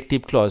 অ্যাডজেক্টিভ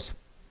ক্লজ।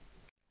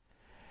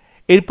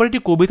 এরপর একটি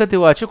কবিতা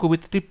দেওয়া আছে,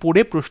 কবিতাটি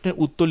পড়ে প্রশ্নের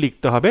উত্তর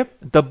লিখতে হবে।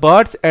 The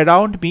birds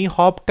around me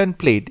hopped and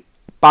played,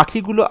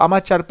 পাখিগুলো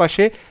আমার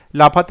চারপাশে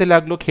লাফাতে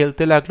লাগলো,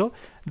 খেলতে লাগলো।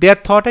 দেয়ার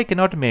থট আই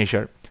ক্যানট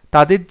মেজার,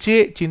 তাদের যে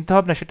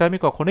চিন্তাভাবনা সেটা আমি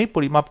কখনোই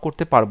পরিমাপ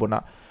করতে পারবো না।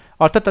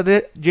 অর্থাৎ তাদের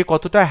যে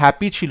কতটা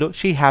হ্যাপি ছিল,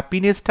 সেই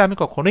হ্যাপিনেসটা আমি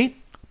কখনোই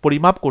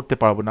পরিমাপ করতে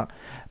পারবো না।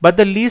 But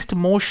the list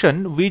motion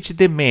which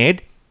they made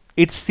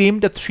it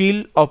seemed a thrill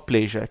of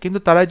pleasure, কিন্তু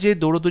তারা যে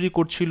দৌড়দৌড়ি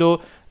করছিল,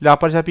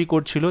 লাপাঝাপি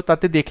করছিল,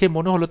 তাতে দেখে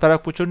মনে হলো তারা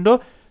প্রচণ্ড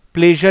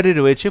প্লেজারে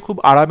রয়েছে, খুব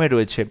আরামে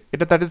রয়েছে।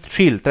 এটা তাদের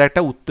থ্রিল, তার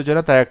একটা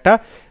উত্তেজনা, তার একটা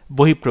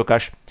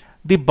বহিঃপ্রকাশ।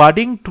 The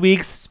budding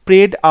twigs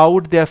spread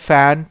out their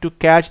fan to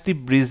catch the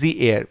breezy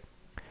air.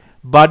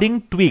 Budding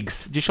twigs,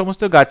 যে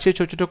সমস্ত গাছে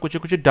ছোট ছোট কুচি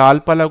কুচি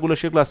ডালপালাগুলো,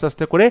 সেগুলো আস্তে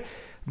আস্তে করে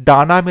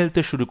ডানা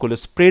মেলতে শুরু করলো।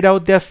 স্প্রেড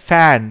আউট দেয়ার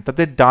ফ্যান,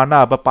 তাদের ডানা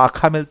বা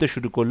পাখা মেলতে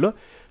শুরু করলো।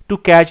 To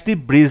catch the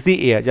Vrijji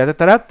air, যাতে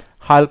তারা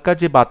হালকা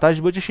যে বাতাস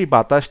বইছে সেই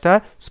বাতাসটা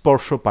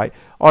স্পর্শ পায়।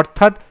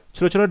 অর্থাৎ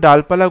ছোটো ছোটো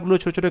ডালপালাগুলো,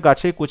 ছোটো ছোটো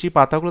গাছের কচি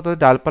পাতাগুলো তাদের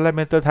ডালপালা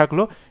মেলতে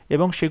থাকলো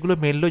এবং সেগুলো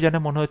মেললো যেন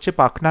মনে হচ্ছে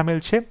পাখনা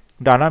মেলছে,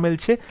 ডানা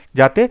মেলছে,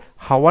 যাতে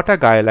হাওয়াটা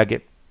গায়ে লাগে।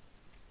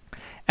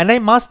 And I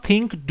must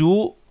think do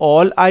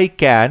all I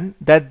can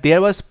that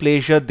there was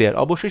pleasure there.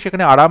 অবশ্যই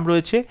সেখানে আরাম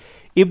রয়েছে।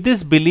 If this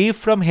belief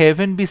from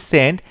heaven be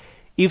sent,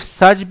 if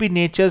such be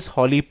nature's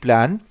holy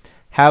plan,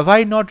 have I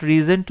not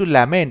reason to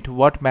lament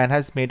what man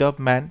has made of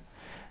man?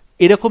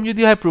 এরকম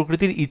যদি হয়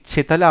প্রকৃতির ইচ্ছে,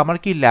 তাহলে আমার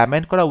কি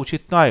ল্যামেন্ট করা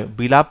উচিত নয়,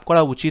 বিলাপ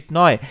করা উচিত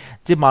নয়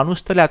যে মানুষ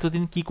তাহলে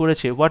এতদিন কি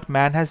করেছে? What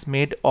man has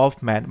made of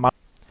man.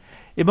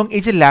 এবং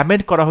এই যে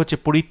ল্যামেন্ট করা হচ্ছে,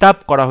 পরিতাপ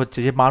করা হচ্ছে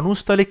যে মানুষ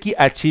তাহলে কি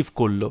অ্যাচিভ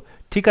করলো,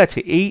 ঠিক আছে,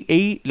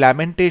 এই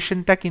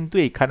ল্যামেন্টেশনটা কিন্তু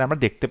এইখানে আমরা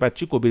দেখতে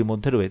পাচ্ছি কবির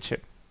মধ্যে রয়েছে।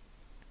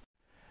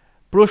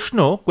 প্রশ্ন,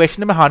 question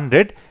number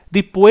 100.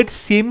 The poet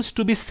seems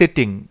to B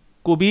sitting,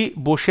 কবি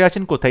বসে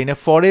আছেন কোথায়? In a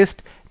forest,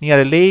 near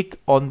a lake,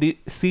 on the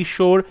C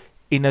শোর,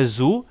 ইন এ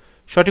জু।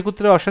 সঠিক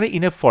উত্তরের অপশানে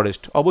ইন এ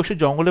ফরেস্ট, অবশ্যই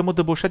জঙ্গলের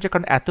মধ্যে বসে আছে,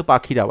 কারণ এত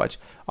পাখির আওয়াজ।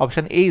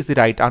 Option A is the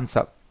right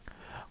answer.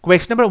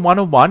 Question number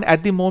 101, at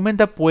the moment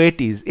the poet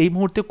is, এই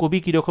মুহূর্তে কবি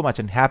কিরকম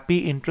আছেন? Happy,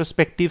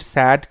 ইন্ট্রোস্পেক্টিভ,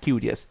 sad,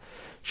 curious.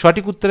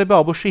 সঠিক উত্তর হবে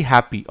অবশ্যই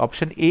happy,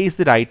 option A is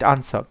the right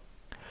answer.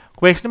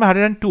 Question number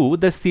 102,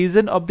 the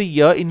season of the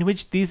year in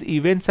which this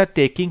events are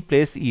taking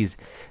place is,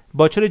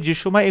 বছরের যে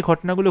সময় এই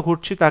ঘটনাগুলো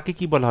ঘটছে তাকে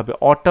কি বলা হবে?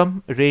 Autumn,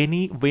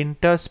 rainy,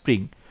 winter,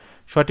 spring.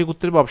 সঠিক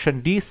উত্তর হবে অপশন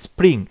ডি,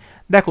 স্প্রিং।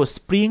 দেখো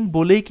স্প্রিং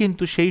বলেই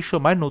কিন্তু সেই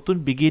সময় নতুন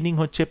বিগিনিং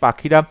হচ্ছে,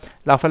 পাখিরা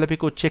লাফালাফি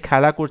করছে,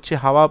 খেলা করছে,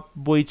 হাওয়া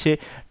বইছে,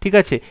 ঠিক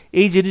আছে?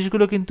 এই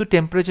জিনিসগুলো কিন্তু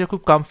টেম্পারেচার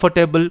খুব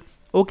কমফোর্টেবল,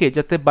 ওকে,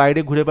 যাতে বাইরে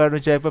ঘুরে বেড়ানো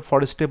যায় বা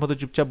ফরেস্টের মতো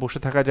চুপচাপ বসে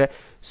থাকা যায়।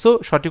 সো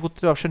সঠিক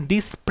উত্তর option D,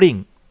 spring.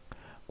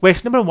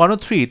 Question number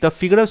 103, the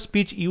figure of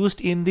speech used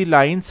in the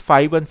lines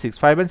 5 and 6,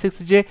 5 and 6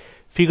 যে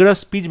ফিগার অফ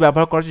স্পিচ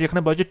ব্যবহার করা হচ্ছে,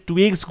 যেখানে বলা হচ্ছে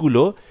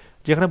টুইগসগুলো,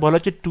 যেখানে বলা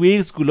হচ্ছে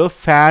টুইগসগুলো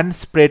ফ্যান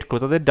স্প্রেড করে,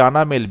 তাদের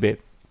ডানা মেলবে,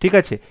 ঠিক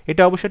আছে?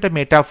 এটা অবশ্যই একটা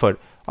metaphor,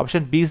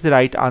 option B is the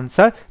right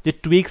answer. যে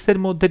টুইগসের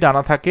মধ্যে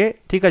ডানা থাকে,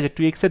 ঠিক আছে,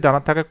 টুইগসের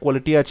ডানা থাকার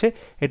কোয়ালিটি আছে,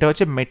 এটা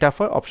হচ্ছে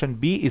metaphor, option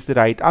B is the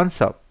right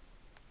answer.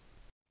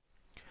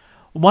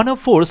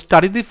 104,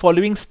 study the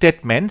following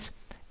statements,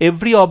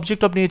 every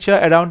object of nature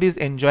around is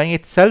enjoying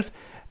itself.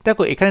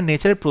 দেখো এখানে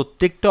নেচারের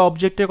প্রত্যেকটা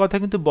অবজেক্টের কথা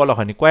কিন্তু বলা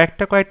হয়নি,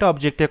 কয়েকটা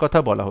অবজেক্টের কথা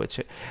বলা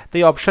হয়েছে,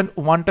 তাই অপশন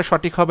 1টা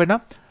সঠিক হবে না।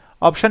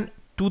 অপশন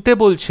 2তে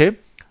বলছে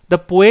the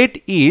poet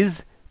is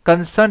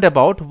concerned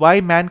about Y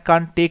man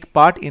Kant take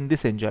part in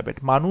this enjoyment,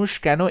 মানুষ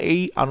কেন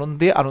এই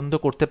আনন্দে আনন্দ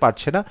করতে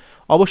পারছে না,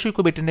 অবশ্যই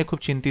খুব এটা নিয়ে খুব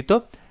চিন্তিত।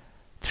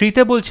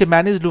 3তে বলছে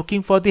man is looking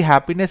for the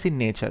happiness in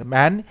nature,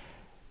 man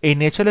এই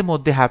নেচারের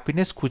মধ্যে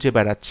হ্যাপিনেস খুঁজে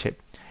বেড়াচ্ছে।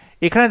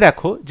 এখানে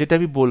দেখো যেটা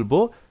আমি বলবো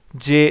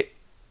যে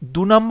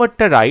 2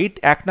 নম্বরটা রাইট,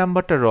 1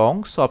 নম্বরটা রং,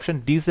 so option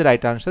D is the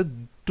right answer.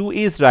 2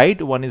 is right,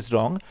 1 is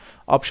wrong,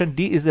 option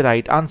D is the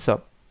right answer.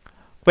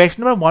 Question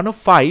number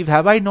 105,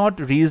 have I not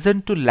reason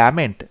to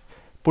lament,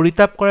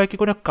 পরিতাপ করার কি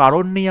কোনো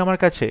কারণ নেই আমার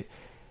কাছে?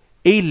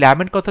 এই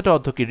ল্যামেন্ট কথাটা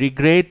অর্থ কি?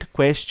 Regret,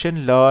 question,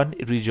 learn,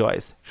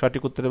 rejoice.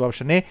 সঠিক উত্তর হবে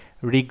অপশন এ,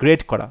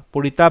 রিগ্রেট করা,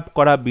 পরিতাপ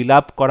করা,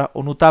 বিলাপ করা,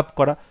 অনুতাপ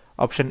করা,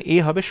 অপশন এ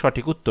হবে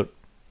সঠিক উত্তর।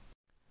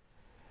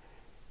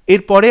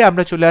 এরপরে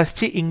আমরা চলে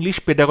আসছি ইংলিশ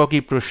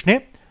পেডাগজি প্রশ্নে।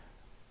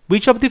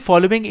 Which of the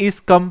following is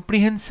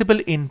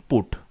comprehensible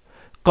input?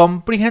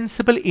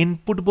 comprehensible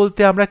input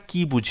বলতে আমরা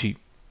কি বুঝি?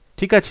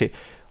 ঠিক আছে,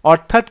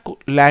 অর্থাৎ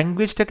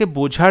ল্যাঙ্গুয়েজটাকে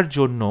বোঝার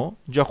জন্য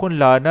যখন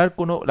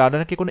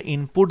লার্নারকে কোনো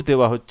ইনপুট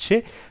দেওয়া হচ্ছে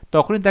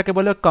তখনই তাকে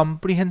বলা হয়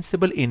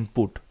comprehensible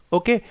input,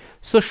 ওকে?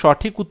 সো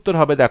সঠিক উত্তর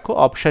হবে দেখো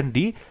অপশন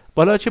ডি,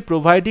 বলা হচ্ছে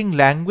providing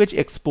language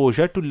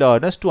exposure two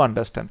learners to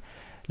understand,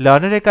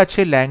 লার্নারের কাছে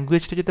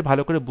ল্যাঙ্গুয়েজটা যাতে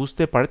ভালো করে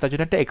বুঝতে পারে তার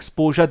জন্য একটা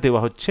এক্সপোজার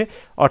দেওয়া হচ্ছে,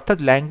 অর্থাৎ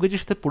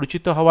ল্যাঙ্গুয়েজের সাথে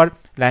পরিচিত হওয়ার,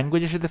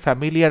 ল্যাঙ্গুয়েজের সাথে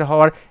ফ্যামিলিয়ার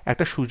হওয়ার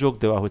একটা সুযোগ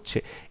দেওয়া হচ্ছে,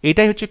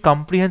 এটাই হচ্ছে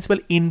কম্প্রিহেন্সিবল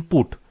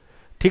ইনপুট,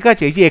 ঠিক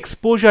আছে? এই যে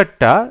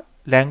এক্সপোজারটা,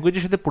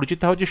 ল্যাঙ্গুয়েজের সাথে পরিচিত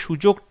হওয়ার যে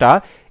সুযোগটা,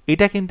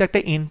 এটা কিন্তু একটা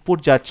ইনপুট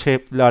যাচ্ছে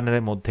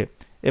লার্নারের মধ্যে,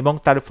 এবং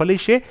তার ফলেই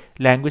সে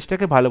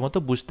ল্যাঙ্গুয়েজটাকে ভালো মতো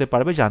বুঝতে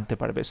পারবে, জানতে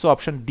পারবে। সো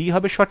অপশন ডি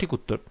হবে সঠিক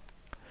উত্তর।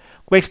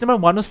 Question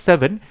number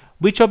 107,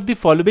 which of the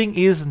following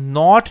is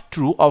not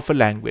true of a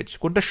language?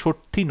 কোনটা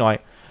সত্যি নয়?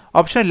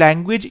 Option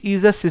language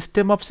is a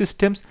system of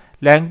systems,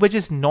 language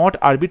is not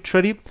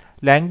arbitrary,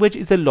 language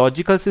is a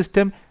logical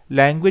system,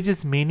 language is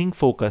meaning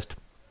focused.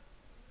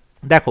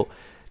 দেখো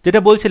যেটা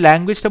বলছে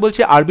ল্যাঙ্গুয়েজটা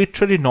বলছে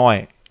arbitrary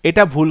নয়,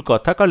 এটা ভুল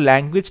কথা, কারণ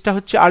ল্যাঙ্গুয়েজটা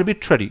হচ্ছে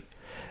আরবিট্রারি,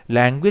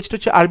 ল্যাঙ্গুয়েজটা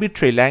হচ্ছে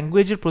আরবিট্রারি,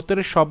 ল্যাঙ্গুয়েজের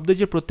প্রত্যেকটা শব্দের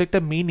যে প্রত্যেকটা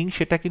মিনিং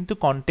সেটা কিন্তু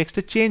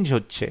কনটেক্সটে চেঞ্জ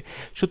হচ্ছে,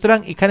 সুতরাং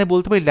এখানে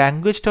বলতে পারি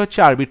ল্যাঙ্গুয়েজটা হচ্ছে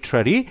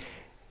আরবিট্রারি,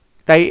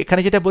 তাই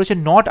এখানে যেটা বলেছে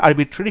নট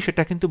আরবিট্রারি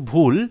সেটা কিন্তু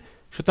ভুল,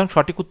 সুতরাং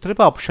সঠিক উত্তর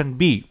হবে option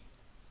B.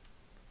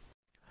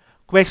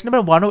 Question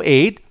number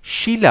 108,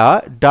 Sheila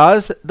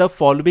does the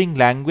following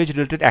language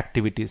related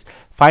activities.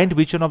 Find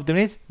which one of them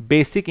is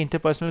basic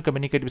interpersonal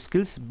communicative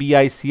skills,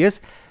 BICS,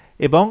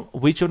 এবং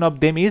which one of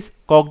them is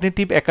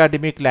cognitive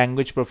academic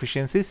language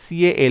proficiency,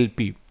 CALP.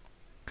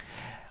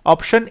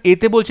 Option A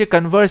তে বলছে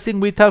conversing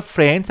with her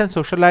friends and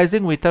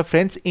socializing with her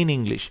friends in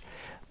English.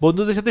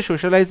 বন্ধুদের সাথে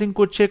socialising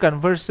করছে,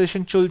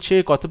 conversation চলছে,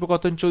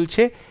 কথোপকথন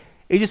চলছে,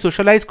 এই যে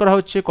সোশ্যালাইজ করা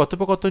হচ্ছে,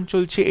 কথোপকথন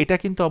চলছে, এটা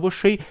কিন্তু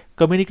অবশ্যই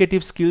কমিউনিকেটিভ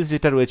স্কিলস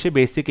যেটা রয়েছে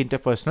basic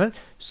interpersonal.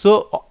 So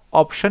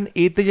option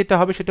A তে যেটা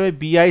হবে সেটা হবে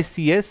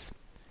BICS।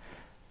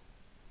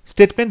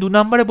 স্টেটমেন্ট 2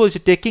 নম্বরে বলছে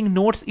taking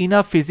notes in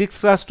a physics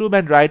classroom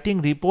and writing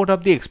report of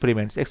the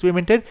experiments,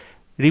 এক্সপেরিমেন্টের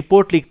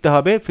report লিখতে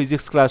হবে,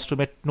 ফিজিক্স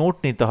ক্লাসরুমের নোট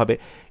নিতে হবে,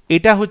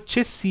 এটা হচ্ছে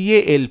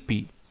CALP,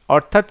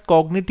 অর্থাৎ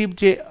কগনিটিভ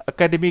যে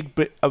একাডেমিক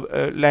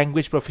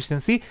ল্যাঙ্গুয়েজ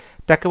প্রফিসিয়েন্সি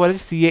তাকে বলা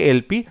হয়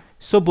CALP।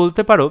 সো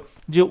বলতে পারো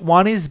যে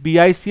 1 is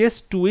BICS,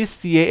 2 is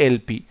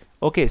CALP,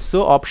 okay? So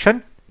option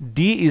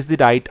D is the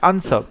right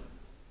answer.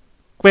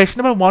 Question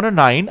number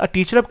 109, a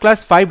teacher of class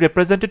 5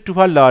 represented to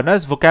her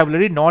learners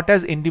vocabulary not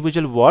as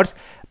individual words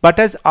but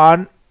as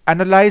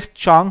analyzed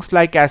chunks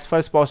like as far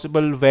as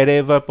possible,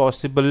 wherever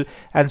possible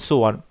and so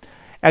on.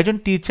 একজন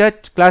teacher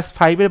class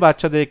 5 এর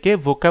বাচ্চাদেরকে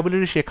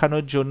vocabulary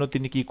শেখানোর জন্য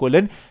তিনি কি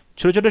করলেন,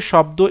 ছোট ছোট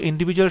শব্দ,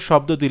 ইন্ডিভিজুয়াল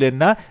শব্দ দিলেন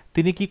না,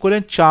 তিনি কি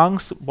করলেন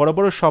চাঙ্কস, বড়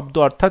বড় শব্দ,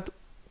 অর্থাৎ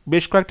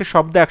বেশ কয়েকটা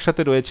শব্দ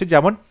একসাথে রয়েছে,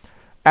 যেমন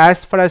as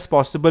far as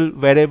possible,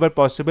 war ever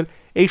possible,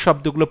 এই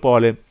শব্দগুলো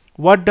পড়ালেন।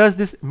 What does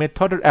this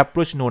method or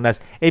approach known as?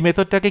 এই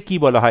মেথডটাকে কি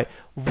বলা হয়?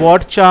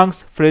 Word চাঙ্কস,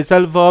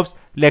 phrasal verbs,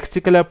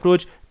 lexical approach,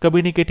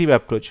 communicative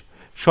approach.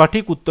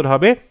 সঠিক উত্তর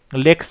হবে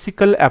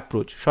লেক্সিক্যাল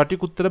অ্যাপ্রোচ। সঠিক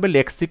উত্তর হবে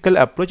লেক্সিক্যাল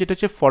অ্যাপ্রোচ। এটা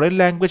হচ্ছে ফরেন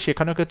ল্যাঙ্গুয়েজ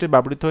শেখানোর ক্ষেত্রে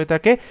ব্যবহৃত হয়ে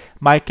থাকে।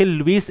 মাইকেল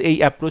লুইস এই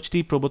অ্যাপ্রোচটি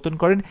প্রবর্তন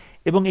করেন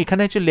এবং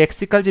এখানে হচ্ছে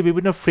লেক্সিক্যাল যে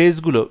বিভিন্ন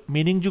ফ্রেজগুলো,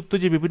 মিনিংযুক্ত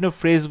যে বিভিন্ন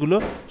ফ্রেজগুলো,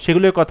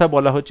 সেগুলোর কথা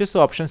বলা হচ্ছে। সো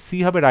অপশন সি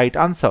হবে right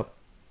answer.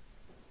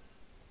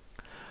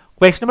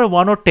 Question number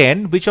 1 or 10,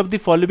 which of the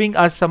following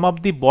are some of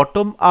the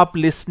bottom up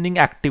listening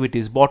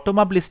activities? Bottom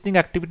up listening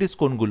activities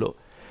কোনগুলো?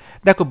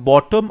 দেখো,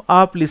 বটম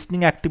আপ লিসনিং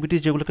অ্যাক্টিভিটিস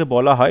যেগুলোকে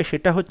বলা হয়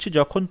সেটা হচ্ছে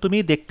যখন তুমি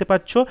দেখতে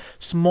পাচ্ছ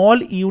স্মল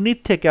ইউনিট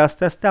থেকে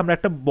আস্তে আস্তে আমরা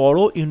একটা বড়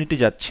ইউনিটে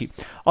যাচ্ছি,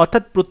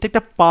 অর্থাৎ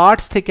প্রত্যেকটা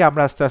পার্টস থেকে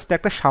আমরা আস্তে আস্তে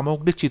একটা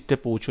সামগ্রিক চিত্রে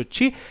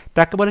পৌঁছচ্ছি,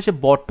 তাকে বলা হচ্ছে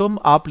বটম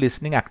আপ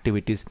লিসনিং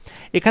অ্যাক্টিভিটিস।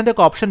 এখান থেকে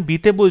অপশন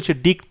বিতে বলছে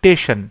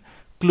dictation,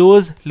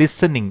 close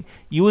listening,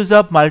 use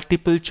of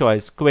multiple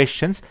choice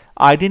questions,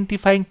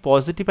 identifying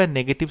positive and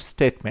negative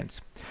statements.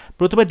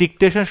 প্রথমে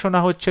ডিকটেশন শোনা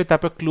হচ্ছে,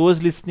 তারপর ক্লোজ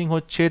লিসনিং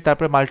হচ্ছে,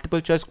 তারপরে মাল্টিপল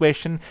চয়েস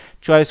কোয়েশ্চেন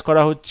চয়েস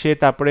করা হচ্ছে,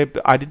 তারপরে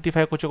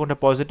আইডেন্টিফাই করছে কোনটা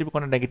পজিটিভ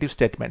কোনটা নেগেটিভ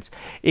স্টেটমেন্টস।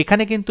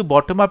 এখানে কিন্তু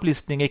বটম আপ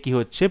লিসনিংয়ে কি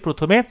হচ্ছে,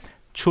 প্রথমে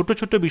ছোট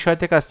ছোট বিষয়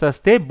থেকে আস্তে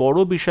আস্তে বড়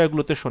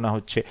বিষয়গুলোতে শোনা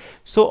হচ্ছে।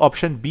 সো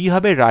অপশন বি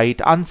হবে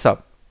right answer.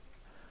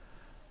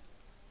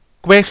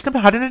 Question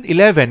number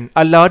 111.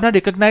 A learner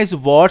recognizes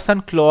words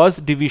and clause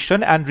division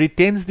and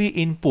retains the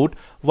input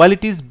while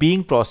it is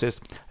being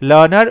processed.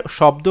 Learner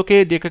শব্দকে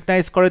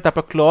রেকগনাইজ করে,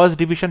 তারপর ক্লজ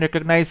ডিভিশন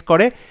রেকগনাইজ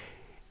করে।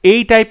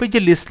 এই টাইপের যে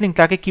লিসনিং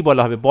তাকে কি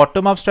বলা হবে?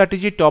 Bottom up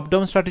strategy, top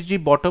down strategy,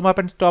 bottom up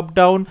and top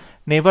down,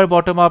 never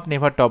bottom up,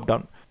 never top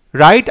down.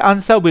 Right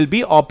answer will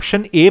be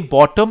option A,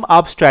 bottom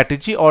up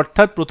strategy.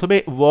 অর্থাৎ প্রথমে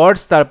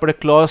ওয়ার্ডস, তারপরে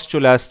ক্লজ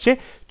চলে আসছে,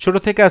 ছোট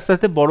থেকে আস্তে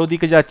আস্তে বড়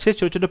দিকে যাচ্ছে,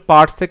 ছোট ছোট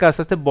পার্টস থেকে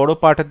আস্তে আস্তে বড়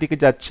পার্টের দিকে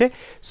যাচ্ছে।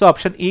 So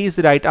option A is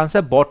the right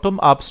answer, bottom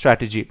up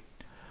strategy.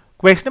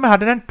 Question number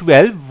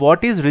 112.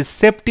 What is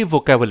receptive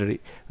vocabulary?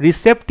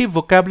 Receptive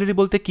vocabulary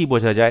বলতে কি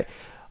বোঝা যায়?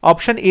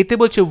 অপশন এতে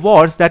বলছে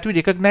words that we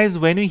recognise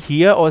when we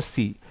here or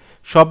C.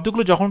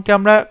 শব্দগুলো যখন কি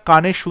আমরা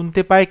কানে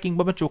শুনতে পাই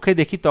কিংবা চোখে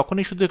দেখি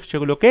তখনই শুধু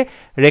সেগুলোকে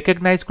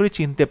রেকগনাইজ করে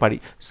চিনতে পারি।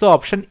 সো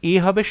অপশন এ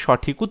হবে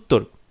সঠিক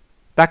উত্তর,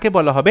 তাকে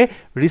বলা হবে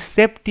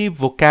receptive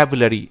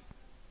vocabulary.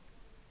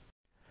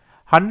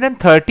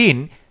 113.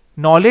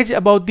 Knowledge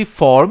about the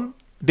form,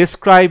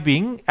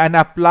 describing and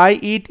apply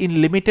it in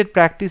limited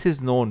practice is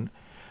known.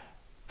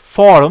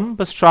 Form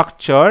বা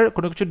স্ট্রাকচার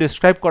কোনো কিছু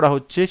ডিসক্রাইব করা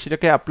হচ্ছে,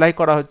 সেটাকে অ্যাপ্লাই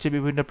করা হচ্ছে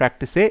বিভিন্ন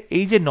প্র্যাকটিসে।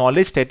 এই যে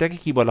নলেজটা, এটাকে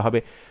কি বলা হবে?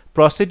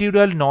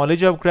 Procedural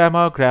knowledge of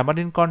grammar, grammar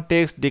in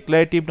context,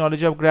 declarative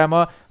knowledge of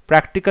grammar,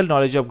 practical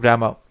knowledge of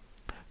grammar.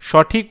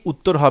 সঠিক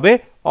উত্তর হবে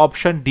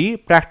option D,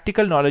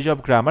 practical knowledge of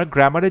grammar.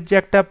 গ্রামারের যে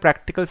একটা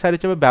প্র্যাকটিক্যাল সাইড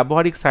আছে বা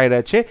ব্যবহারিক সাইড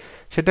আছে,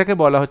 সেটাকে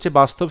বলা হচ্ছে,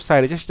 বাস্তব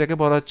সাইড আছে, সেটাকে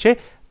বলা হচ্ছে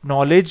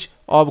knowledge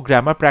of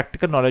grammar,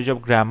 practical knowledge of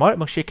grammar.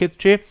 এবং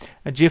সেক্ষেত্রে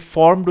যে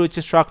ফর্ম রয়েছে,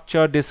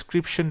 স্ট্রাকচার,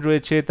 ডেসক্রিপশন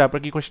রয়েছে, তারপর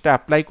কি করে সেটা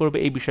অ্যাপ্লাই করবে,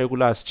 এই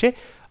বিষয়গুলো আসছে।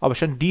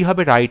 অপশন ডি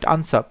হবে right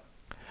answer.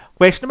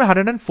 Question number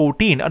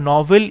 114. A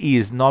novel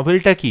is,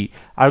 নভেলটা কি?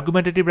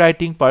 Argumentative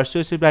writing,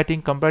 পারসুয়েসিভ writing,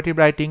 comparative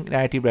writing,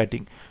 narrative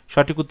writing.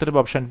 সঠিক উত্তর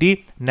হবে option D,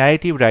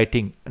 narrative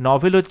writing.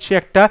 Novel হচ্ছে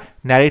একটা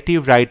ন্যারেটিভ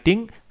রাইটিং,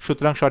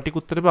 সুতরাং সঠিক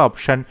উত্তর হবে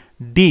option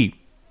D.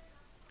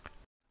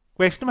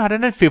 Question number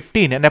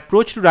 115. An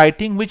approach to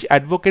writing which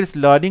advocates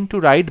learning to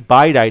write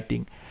by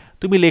writing.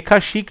 তুমি লেখা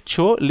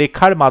শিখছো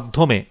লেখার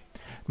মাধ্যমে,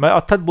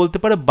 অর্থাৎ বলতে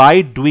পারো বাই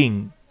ডুইং,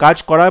 কাজ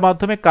করার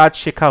মাধ্যমে কাজ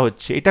শেখা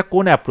হচ্ছে। এটা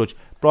কোন approach?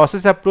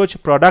 Process approach,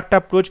 product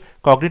approach,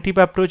 cognitive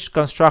approach,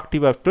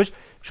 constructive approach.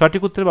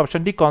 সঠিক উত্তর হবে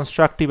অপশন ডি,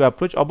 কনস্ট্রাকটিভ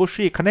অ্যাপ্রোচ।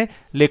 অবশ্যই এখানে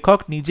লেখক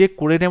নিজে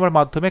করে নেওয়ার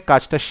মাধ্যমে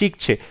কাজটা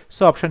শিখছে।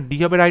 সো অপশন ডি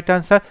হবে right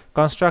answer,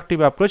 constructive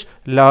approach.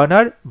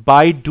 Learner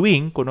by doing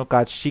কোনো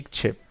কাজ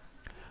শিখছে।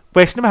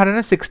 Question number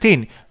 116.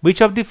 Which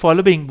of the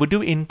following would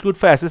you include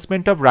for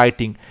assessment of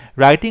writing?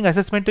 Writing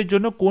assessmenটের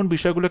জন্য কোন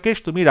বিষয়গুলোকে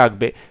তুমি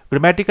রাখবে?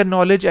 Grammatical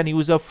knowledge and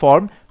use of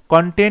form,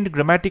 content,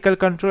 grammatical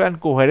control and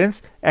coherence,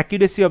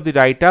 accuracy of the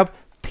write-up,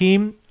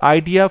 theme,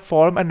 idea,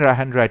 form and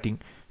handwriting.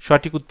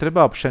 সঠিক উত্তর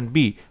হবে option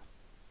B.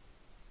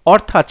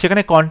 অর্থাৎ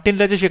সেখানে কন্টেন্ট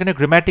আছে, সেখানে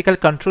গ্রামাটিক্যাল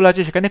কন্ট্রোল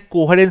আছে, সেখানে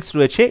কোহারেন্স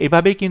রয়েছে।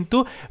 এভাবেই কিন্তু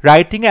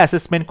রাইটিংয়ে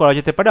অ্যাসেসমেন্ট করা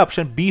যেতে পারে।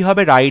 অপশন বি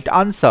হবে right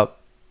answer.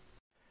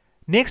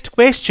 Next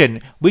question,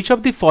 which of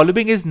the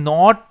following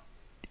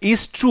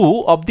is true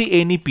of the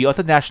NEP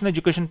অর্থাৎ national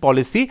education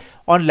policy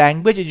on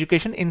language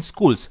education in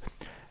schools?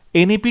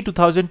 NEP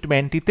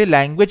 2020-তে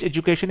language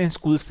education in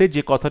স্কুলসে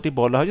যে কথাটি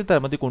বলা হয়েছে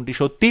তার মধ্যে কোনটি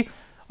সত্যি?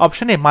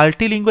 Option A,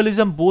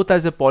 মাল্টিলিঙ্গুয়ালিজম both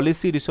as a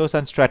policy, resource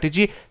and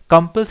strategy,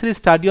 compulsory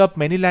study of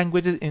many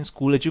languages in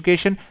school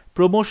education,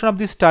 promotion of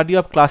the study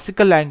of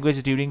classical language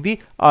during the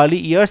early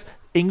years,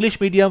 English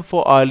medium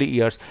for early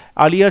years.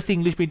 Early years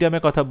English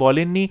মিডিয়ামের কথা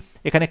বলেননি,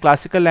 এখানে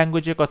classical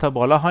ল্যাঙ্গুয়েজের কথা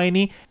বলা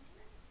হয়নি।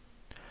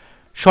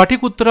 সঠিক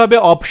উত্তর হবে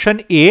অপশন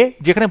এ,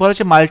 যেখানে বলা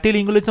হচ্ছে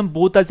মাল্টিলিঙ্গুয়ালিজম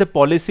both as a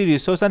policy,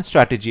 resource and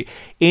strategy.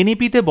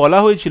 এনইপিতে বলা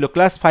হয়েছিল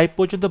ক্লাস 5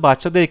 পর্যন্ত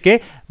বাচ্চাদেরকে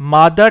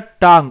মাদার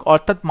টাং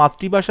অর্থাৎ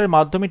মাতৃভাষার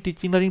মাধ্যমে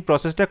টিচিং লার্নিং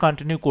প্রসেসটা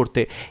কন্টিনিউ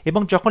করতে,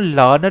 এবং যখন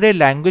লার্নারের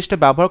ল্যাঙ্গুয়েজটা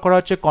ব্যবহার করা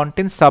হচ্ছে,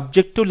 কন্টেন্ট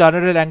সাবজেক্টেও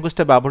লার্নারের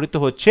ল্যাঙ্গুয়েজটা ব্যবহৃত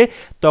হচ্ছে,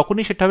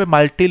 তখনই সেটা হবে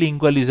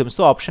মাল্টিলিঙ্গুয়ালিজম।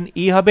 সো অপশন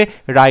ই হবে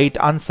right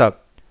answer.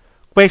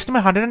 Question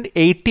number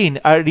 118.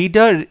 A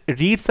reader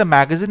reads a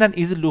magazine and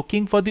is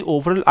looking for the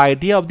overall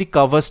idea of the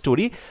cover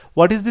story.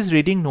 What is this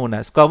reading known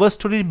as? Cover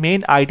story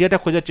main idea টা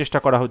খোঁজার চেষ্টা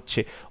করা হচ্ছে,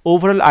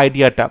 overall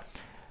idea টা।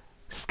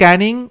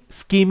 Scanning,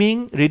 skimming,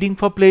 reading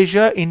for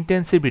pleasure,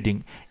 intensive reading.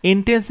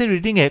 Intensive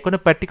রিডিংয়ে কোনো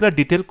particular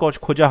detail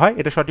খোঁজা হয়,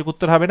 এটা সঠিক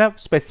উত্তর হবে না।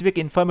 স্পেসিফিক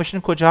ইনফরমেশন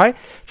খোঁজা হয়,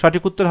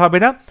 সঠিক উত্তর হবে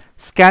না।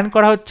 স্ক্যান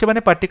করা হচ্ছে মানে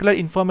পার্টিকুলার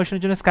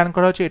ইনফরমেশনের জন্য স্ক্যান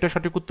করা হচ্ছে, এটা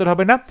সঠিক উত্তর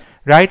হবে না।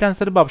 রাইট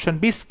আনসার হবে অপশন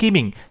বি,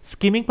 স্কিমিং।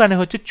 স্কিমিং মানে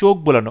হচ্ছে চোখ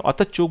বোলানো,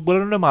 অর্থাৎ চোখ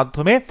বোলানোর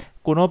মাধ্যমে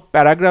কোনো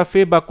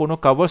প্যারাগ্রাফে বা কোনো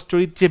কভার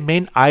স্টোরির যে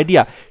মেইন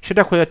আইডিয়া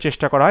সেটা খোঁজার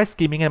চেষ্টা করা হয়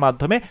স্কিমিংয়ের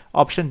মাধ্যমে।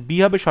 অপশন বি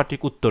হবে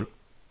সঠিক উত্তর।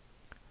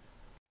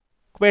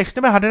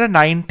 Question number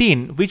 119.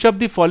 Which of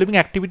the following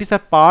activities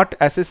are part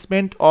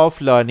assessment of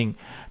learning?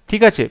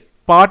 ঠিক আছে,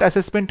 part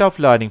assessment of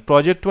learning,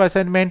 project to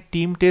assignment,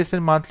 team test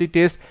and monthly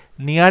test,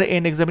 near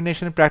end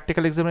examination,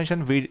 practical examination,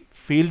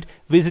 field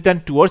visit and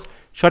tours.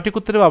 সঠিক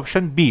উত্তর হবে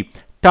option B,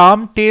 term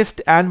test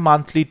and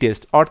monthly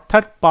test.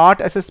 অর্থাৎ part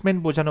assessment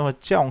বোঝানো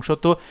হচ্ছে অংশ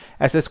তো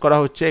অ্যাসেস করা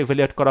হচ্ছে,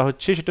 এভালুয়েট করা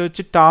হচ্ছে, সেটা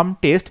হচ্ছে টার্ম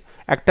টেস্ট,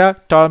 একটা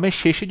টার্মের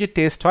শেষে যে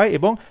টেস্ট হয়,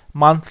 এবং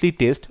মান্থলি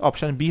টেস্ট।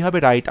 অপশন বি হবে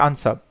রাইট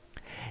আনসার।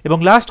 এবং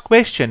last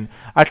question,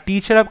 R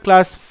teacher of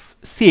class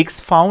 6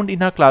 found in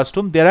her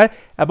classroom there R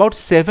about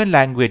 7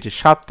 languages,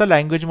 7টা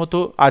language মতো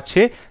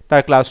আছে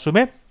তার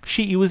ক্লাসরুমে।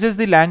 She uses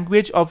the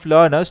language of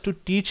learners to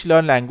teach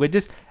learn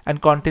languages and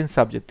content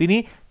subject. তিনি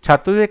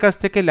ছাত্রদের কাছ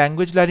থেকে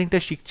ল্যাঙ্গুয়েজ লার্নিংটা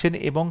শিখছেন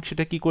এবং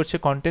সেটা কি করছে,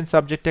 কন্টেন্ট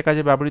সাবজেক্টের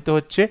কাজে ব্যবহৃত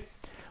হচ্ছে।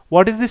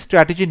 What is the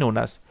strategy known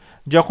আস?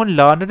 যখন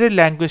লার্নারের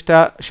ল্যাঙ্গুয়েজটা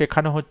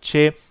শেখানো হচ্ছে,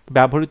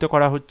 ব্যবহৃত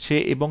করা হচ্ছে,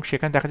 এবং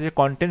সেখানে দেখা যাচ্ছে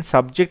কন্টেন্ট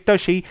সাবজেক্টটাও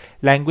সেই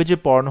ল্যাঙ্গুয়েজে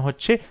পড়ানো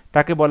হচ্ছে,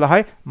 তাকে বলা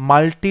হয়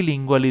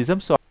মাল্টিলিঙ্গুয়ালিজম।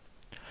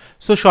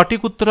 সো সঠিক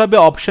উত্তর হবে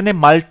অপশনে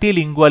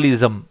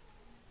মাল্টিলিঙ্গুয়ালিজম।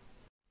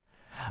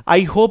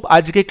 আই হোপ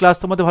আজকে ক্লাস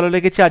তোমাদের ভালো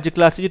লেগেছে। আজকে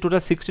ক্লাসে যে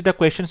টোটাল 60টা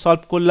কোয়েশ্চেন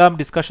সলভ করলাম,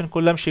 ডিসকাশন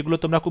করলাম, সেগুলো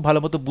তোমরা খুব ভালো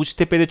মতো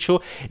বুঝতে পেরেছো,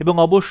 এবং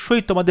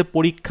অবশ্যই তোমাদের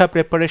পরীক্ষা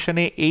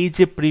প্রিপারেশনে এই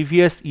যে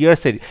প্রিভিয়াস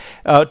ইয়ার্সের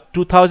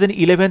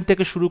 2011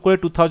 থেকে শুরু করে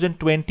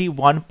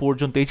 2021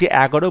 পর্যন্ত এই যে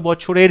 11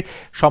 বছরের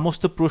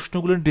সমস্ত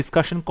প্রশ্নগুলো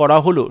ডিসকাশন করা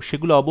হলো,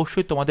 সেগুলো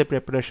অবশ্যই তোমাদের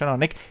প্রিপারেশন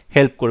অনেক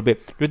হেল্প করবে।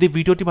 যদি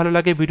ভিডিওটি ভালো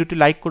লাগে ভিডিওটি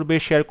লাইক করবে,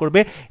 শেয়ার করবে,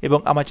 এবং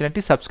আমার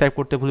চ্যানেলটি সাবস্ক্রাইব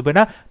করতে ভুলবে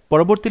না।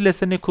 পরবর্তী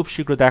লেসনে খুব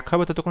শীঘ্র দেখা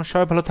হবে, ততক্ষণ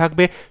সবাই ভালো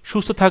থাকবে,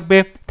 সুস্থ থাকবে।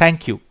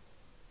 Thank you.